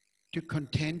 to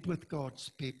contend with God's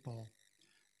people,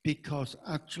 because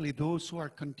actually those who are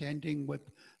contending with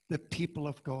the people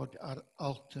of God are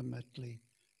ultimately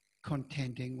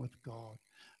contending with God.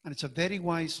 And it's a very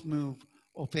wise move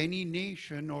of any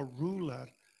nation or ruler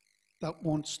that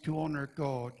wants to honor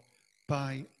God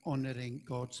by honoring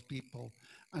God's people.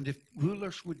 And if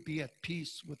rulers would be at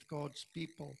peace with God's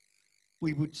people,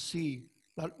 we would see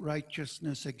that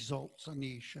righteousness exalts a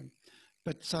nation.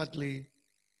 But sadly,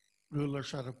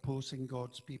 rulers are opposing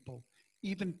God's people,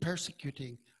 even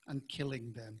persecuting and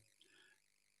killing them.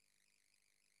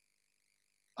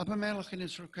 Abimelech in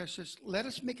his request says, "Let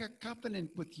us make a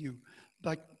covenant with you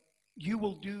that you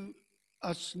will do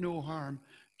us no harm,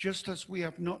 just as we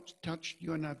have not touched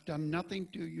you and have done nothing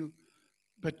to you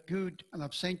but good, and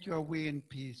have sent you away in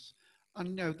peace."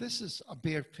 And now this is a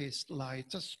barefaced lie.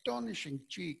 It's astonishing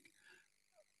cheek.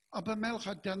 Abimelech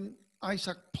had done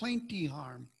Isaac plenty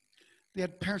harm. They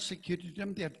had persecuted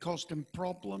him. They had caused him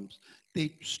problems.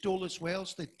 They stole his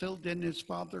wells. They filled in his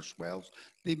father's wells.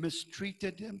 They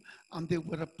mistreated him, and they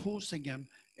were opposing him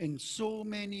in so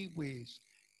many ways.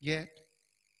 Yet,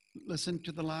 listen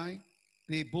to the lie.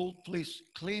 They boldly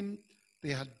claimed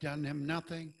they had done him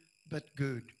nothing but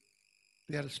good.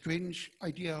 They had a strange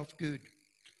idea of good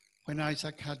when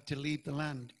Isaac had to leave the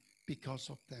land because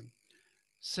of them.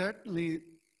 Certainly,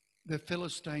 the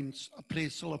Philistines'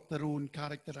 appraisal of their own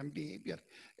character and behavior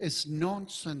is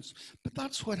nonsense. But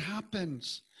that's what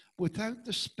happens without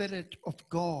the Spirit of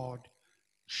God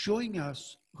showing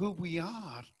us who we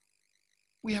are.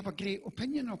 We have a great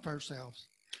opinion of ourselves.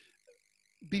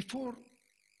 Before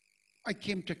I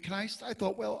came to Christ, I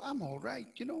thought, well, I'm all right,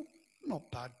 I'm not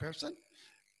a bad person.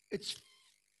 It's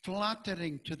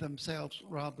flattering to themselves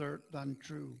rather than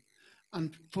true.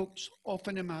 And folks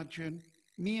often imagine,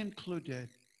 me included,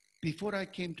 before I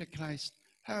came to Christ,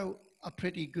 how a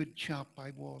pretty good chap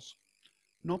I was.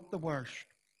 Not the worst.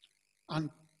 And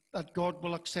that God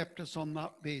will accept us on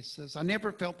that basis. I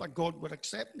never felt that God would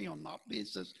accept me on that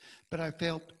basis, but I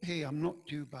felt, hey, I'm not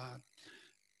too bad.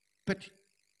 But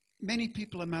many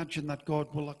people imagine that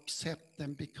God will accept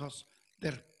them because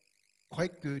they're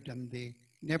quite good and they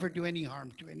never do any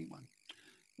harm to anyone.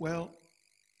 Well,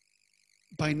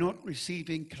 by not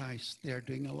receiving Christ, they're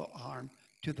doing a lot of harm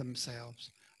to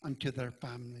themselves and to their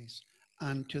families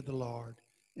and to the Lord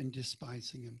in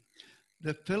despising him.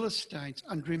 The Philistines,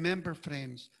 and remember,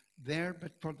 friends, there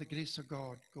but for the grace of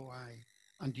God go I,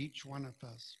 and each one of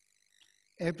us.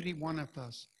 Every one of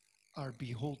us are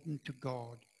beholden to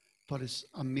God for his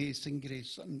amazing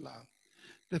grace and love.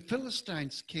 The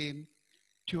Philistines came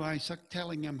to Isaac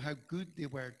telling him how good they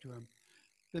were to him.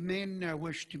 The men now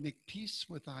wished to make peace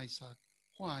with Isaac.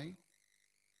 Why?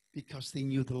 Because they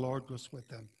knew the Lord was with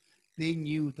him. They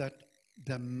knew that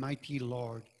the mighty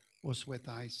Lord was with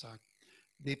Isaac.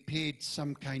 They paid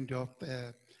some kind of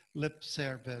lip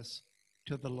service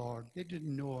to the Lord. They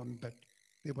didn't know him, but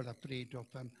they were afraid of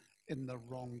him in the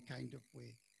wrong kind of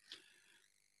way.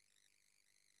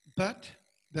 But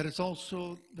there is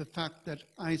also the fact that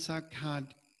Isaac had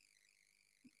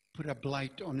put a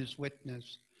blight on his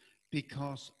witness,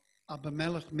 because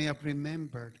Abimelech may have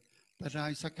remembered that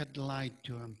Isaac had lied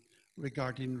to him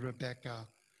regarding Rebekah,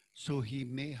 so he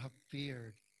may have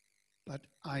feared that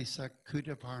Isaac could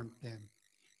have harmed them.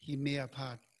 He may have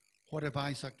had, what if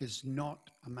Isaac is not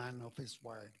a man of his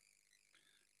word?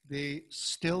 They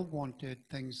still wanted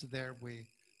things their way,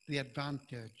 the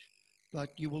advantage that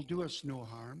you will do us no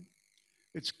harm.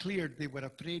 It's clear they were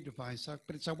afraid of Isaac,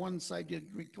 but it's a one-sided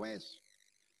request.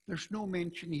 There's no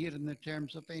mention here in the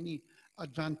terms of any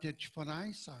advantage for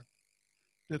Isaac.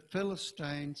 The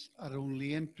Philistines are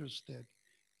only interested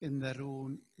in their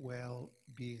own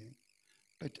well-being.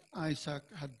 But Isaac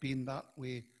had been that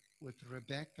way with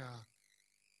Rebekah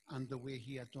and the way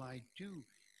he had lied too.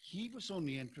 He was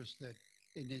only interested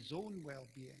in his own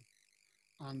well-being,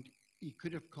 and he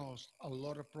could have caused a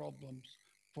lot of problems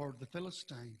for the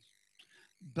Philistines.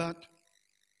 But,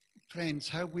 friends,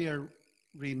 how we are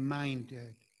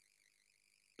reminded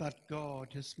that God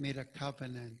has made a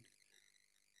covenant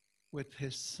with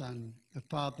his Son. The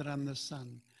Father and the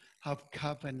Son have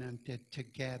covenanted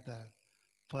together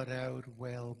for our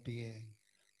well-being,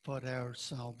 for our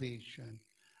salvation,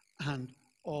 and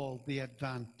all the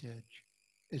advantage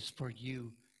is for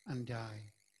you and I,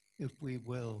 if we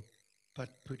will but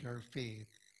put our faith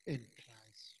in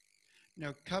Christ.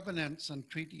 Now, covenants and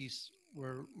treaties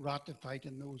were ratified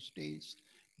in those days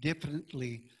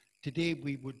differently. Today,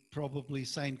 we would probably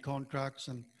sign contracts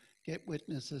and get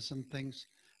witnesses and things,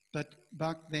 but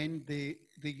back then, they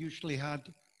usually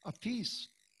had a feast.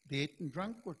 They ate and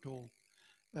drank, we're told.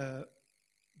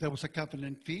 There was a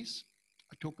covenant feast,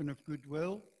 a token of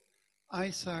goodwill.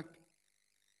 Isaac,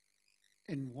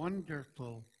 in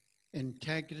wonderful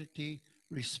integrity,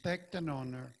 respect, and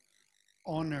honor,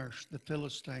 honors the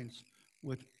Philistines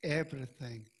with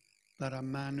everything that a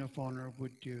man of honor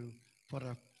would do for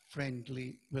a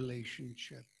friendly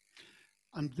relationship.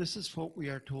 And this is what we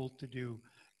are told to do.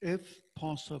 If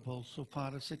possible, so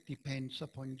far as it depends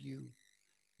upon you,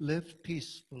 live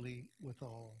peacefully with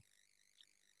all.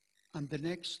 And the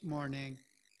next morning,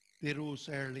 they rose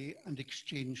early and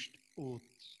exchanged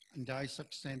oaths, and Isaac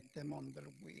sent them on their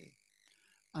way,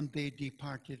 and they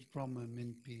departed from him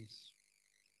in peace.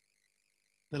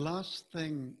 The last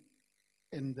thing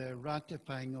in the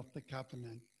ratifying of the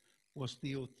covenant was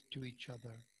the oath to each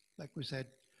other. Like we said,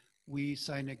 we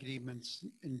sign agreements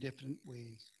in different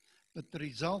ways. But the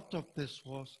result of this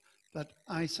was that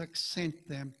Isaac sent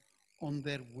them on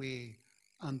their way,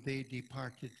 and they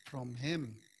departed from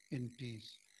him in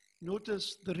peace.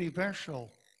 Notice the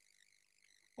reversal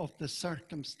of the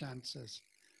circumstances.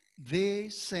 They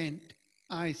sent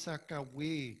Isaac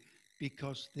away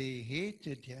because they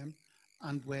hated him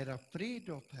and were afraid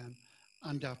of him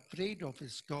and afraid of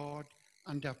his God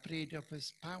and afraid of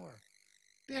his power.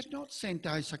 They had not sent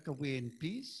Isaac away in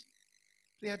peace.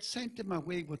 They had sent him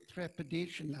away with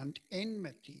trepidation and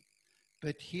enmity.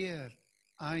 But here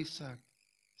Isaac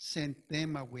sent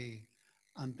them away,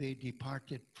 and they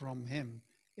departed from him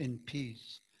in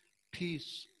peace.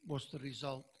 Peace was the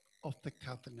result of the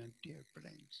covenant, dear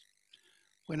friends.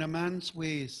 When a man's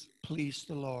ways please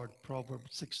the Lord,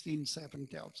 Proverbs 16:7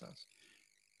 tells us,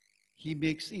 he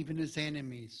makes even his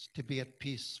enemies to be at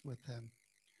peace with him.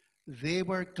 They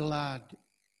were glad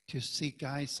to seek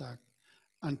Isaac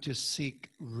and to seek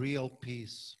real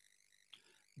peace.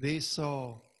 They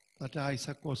saw that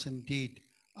Isaac was indeed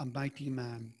a mighty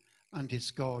man and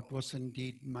his God was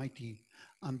indeed mighty,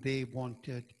 and they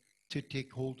wanted to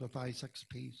take hold of Isaac's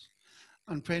peace.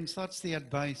 And friends, that's the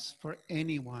advice for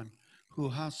anyone who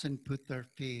hasn't put their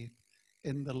faith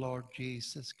in the Lord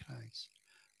Jesus Christ.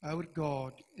 Our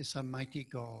God is a mighty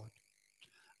God,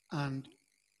 and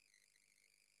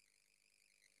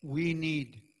we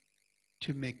need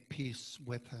to make peace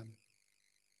with him.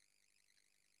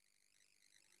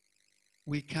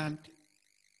 We can't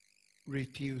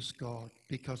refuse God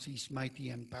because he's mighty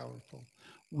and powerful.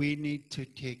 We need to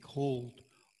take hold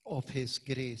of his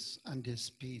grace and his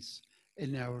peace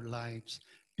in our lives,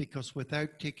 because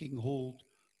without taking hold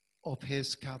of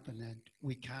his covenant,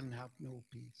 we can have no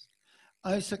peace.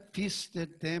 Isaac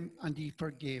feasted them and he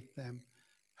forgave them.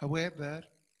 However,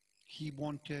 he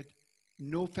wanted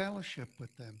no fellowship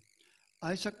with them.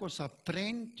 Isaac was a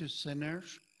friend to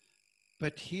sinners,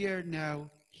 but here now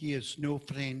he is no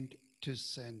friend to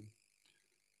sin.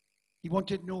 He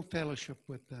wanted no fellowship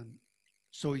with them,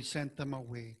 so he sent them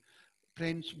away.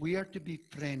 Friends, we are to be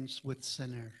friends with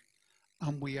sinners,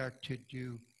 and we are to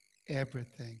do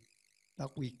everything that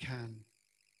we can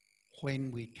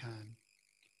when we can.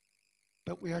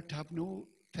 But we are to have no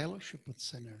fellowship with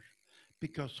sinners,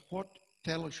 because what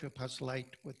fellowship has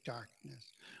light with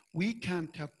darkness? We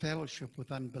can't have fellowship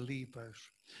with unbelievers,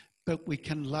 but we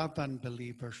can love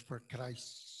unbelievers for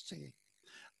Christ's sake,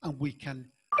 and we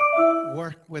can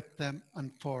work with them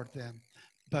and for them.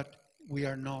 But we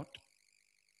are not.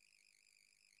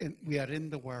 We are in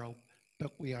the world,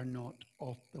 but we are not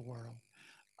of the world.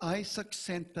 Isaac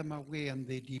sent them away, and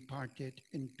they departed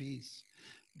in peace.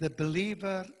 The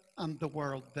believer and the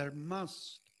world, there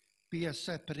must be a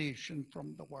separation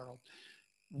from the world.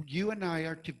 You and I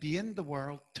are to be in the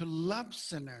world, to love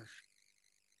sinners,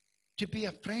 to be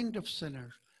a friend of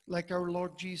sinners, like our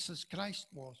Lord Jesus Christ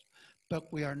was.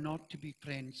 But we are not to be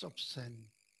friends of sin.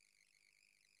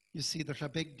 You see, there's a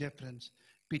big difference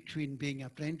between being a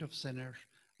friend of sinners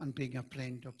and being a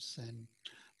friend of sin.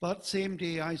 That same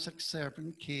day, Isaac's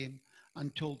servant came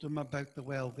and told him about the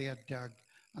well they had dug,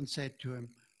 and said to him,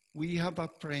 we have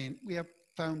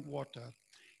found water.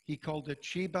 He called it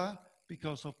Sheba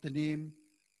because of the name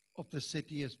of the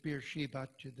city is Beersheba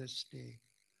to this day.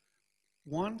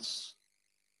 Once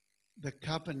the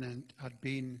covenant had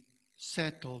been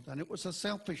settled, and it was a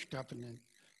selfish covenant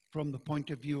from the point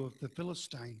of view of the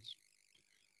Philistines,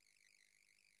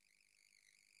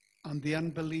 and the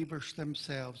unbelievers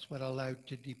themselves were allowed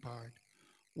to depart.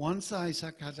 Once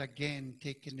Isaac had again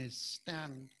taken his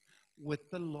stand with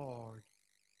the Lord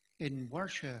in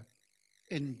worship,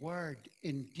 in word,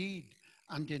 in deed,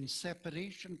 and in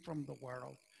separation from the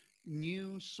world,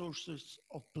 new sources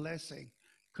of blessing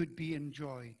could be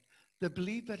enjoyed. The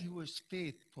believer who is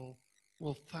faithful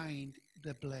will find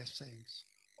the blessings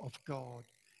of God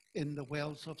in the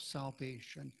wells of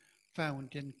salvation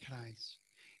found in Christ.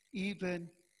 Even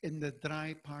in the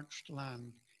dry, parched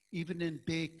land, even in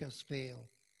Baker's Vale,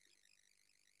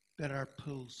 there are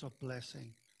pools of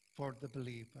blessing for the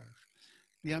believers.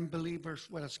 The unbelievers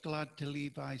were as glad to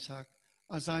leave Isaac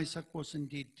as Isaac was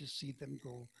indeed to see them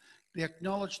go. They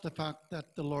acknowledged the fact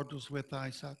that the Lord was with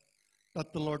Isaac,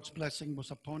 that the Lord's blessing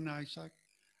was upon Isaac,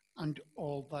 and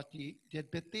all that he did,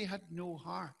 but they had no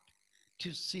heart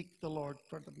to seek the Lord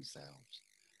for themselves.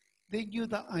 They knew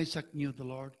that Isaac knew the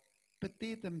Lord, but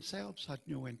they themselves had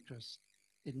no interest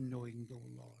in knowing the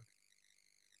Lord.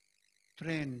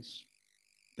 Friends,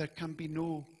 there can be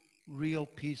no real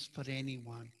peace for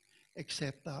anyone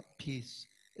except that peace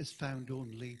is found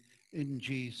only in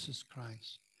Jesus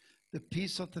Christ. The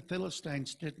peace of the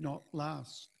Philistines did not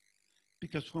last,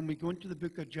 because when we go into the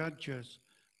book of Judges,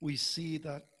 we see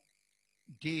that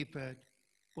David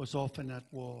was often at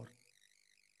war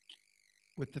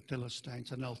with the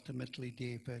Philistines, and ultimately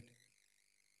David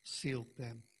sealed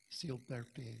their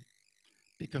fate,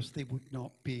 because they would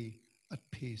not be at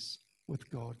peace with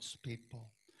God's people.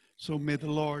 So may the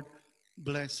Lord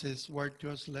bless his word to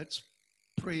us. Let's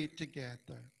pray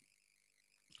together.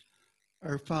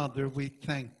 Our Father, we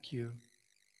thank you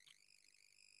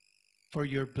for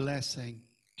your blessing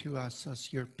to us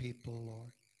as your people,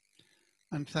 Lord.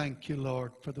 And thank you,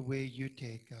 Lord, for the way you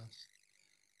take us.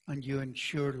 And you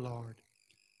ensure, Lord,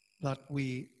 that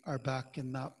we are back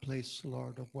in that place,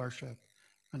 Lord, of worship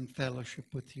and fellowship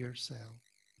with yourself.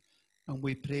 And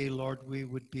we pray, Lord, we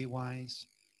would be wise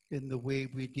in the way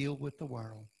we deal with the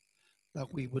world,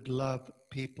 that we would love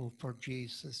people for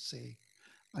Jesus' sake.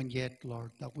 And yet,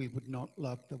 Lord, that we would not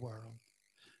love the world,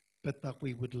 but that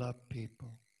we would love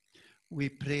people. We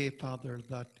pray, Father,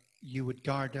 that you would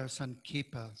guard us and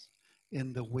keep us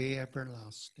in the way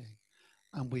everlasting.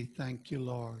 And we thank you,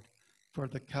 Lord, for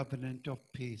the covenant of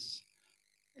peace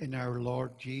in our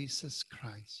Lord Jesus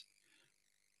Christ,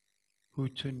 who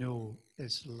to know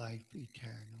is life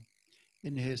eternal.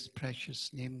 In his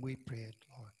precious name we pray it,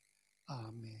 Lord.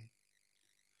 Amen.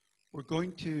 We're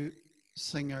going to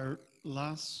sing our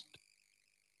last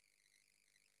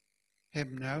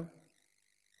hymn now,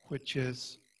 which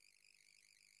is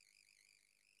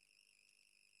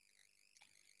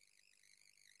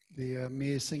the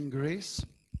Amazing Grace.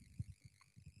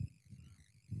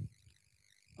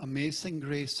 Amazing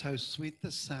grace, how sweet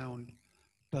the sound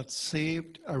that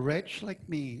saved a wretch like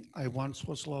me. I once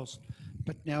was lost,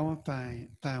 but now I'm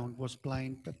found, was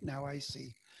blind, but now I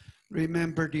see.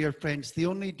 Remember, dear friends, the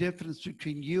only difference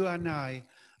between you and I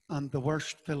and the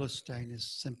worst Philistine is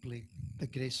simply the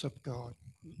grace of God.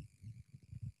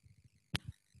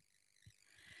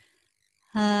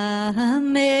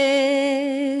 Amazing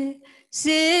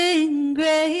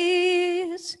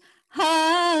grace,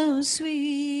 how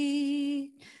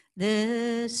sweet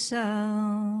the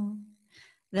sound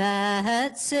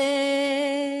that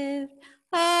saved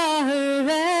a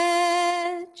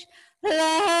wretch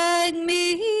like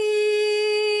me.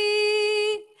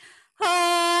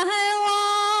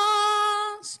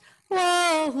 I once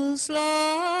was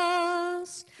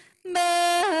lost,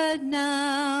 but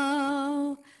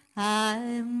now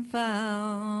I'm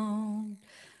found.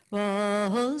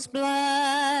 Was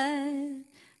blind,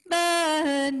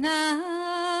 but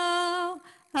now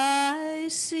I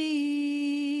see.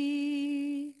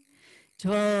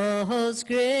 'Twas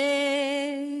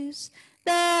grace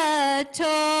that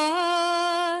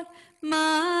taught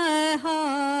my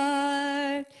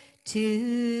heart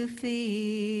to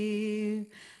fear,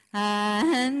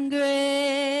 and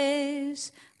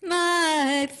grace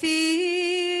my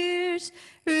fears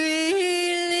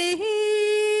relieved.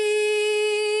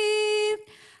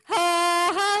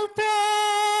 How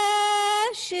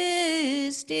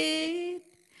precious deep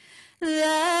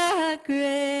that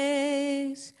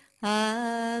grace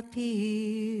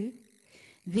appeared,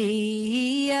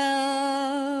 the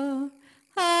hour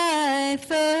I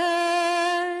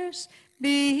first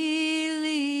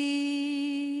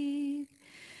believed.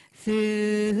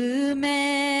 Through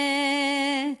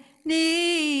many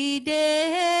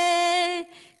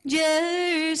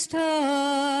dangers,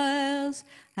 toils,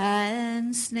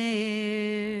 and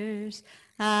snares,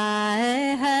 I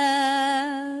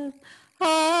have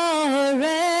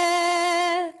already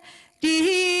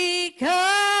come.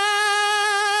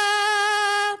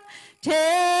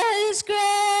 'Tis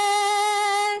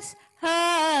grace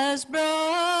has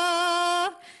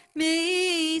brought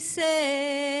me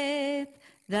safe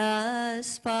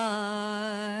thus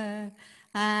far,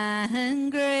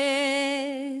 and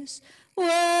grace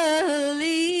will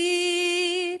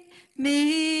lead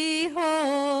me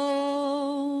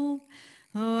home.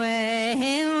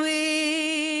 When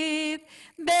we've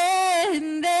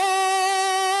been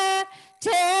there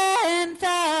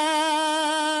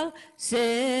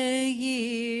 10,000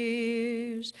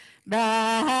 years,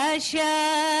 by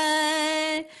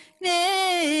shining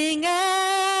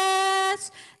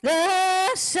as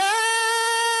the sun,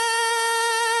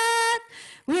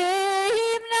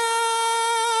 we've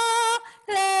no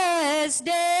less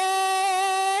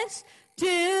days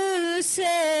to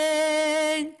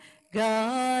sing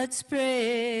God's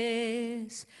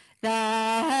praise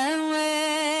than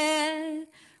when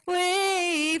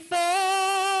we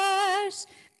first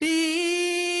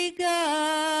begun.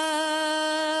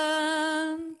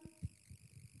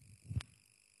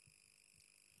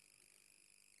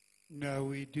 Now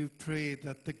we do pray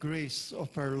that the grace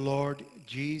of our Lord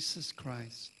Jesus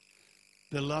Christ,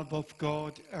 the love of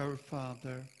God our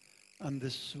Father, and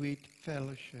the sweet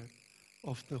fellowship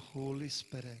of the Holy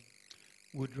Spirit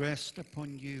would rest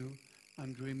upon you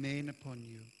and remain upon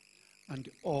you,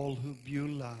 and all who you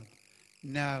love,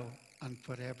 now and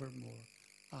forevermore.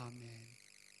 Amen.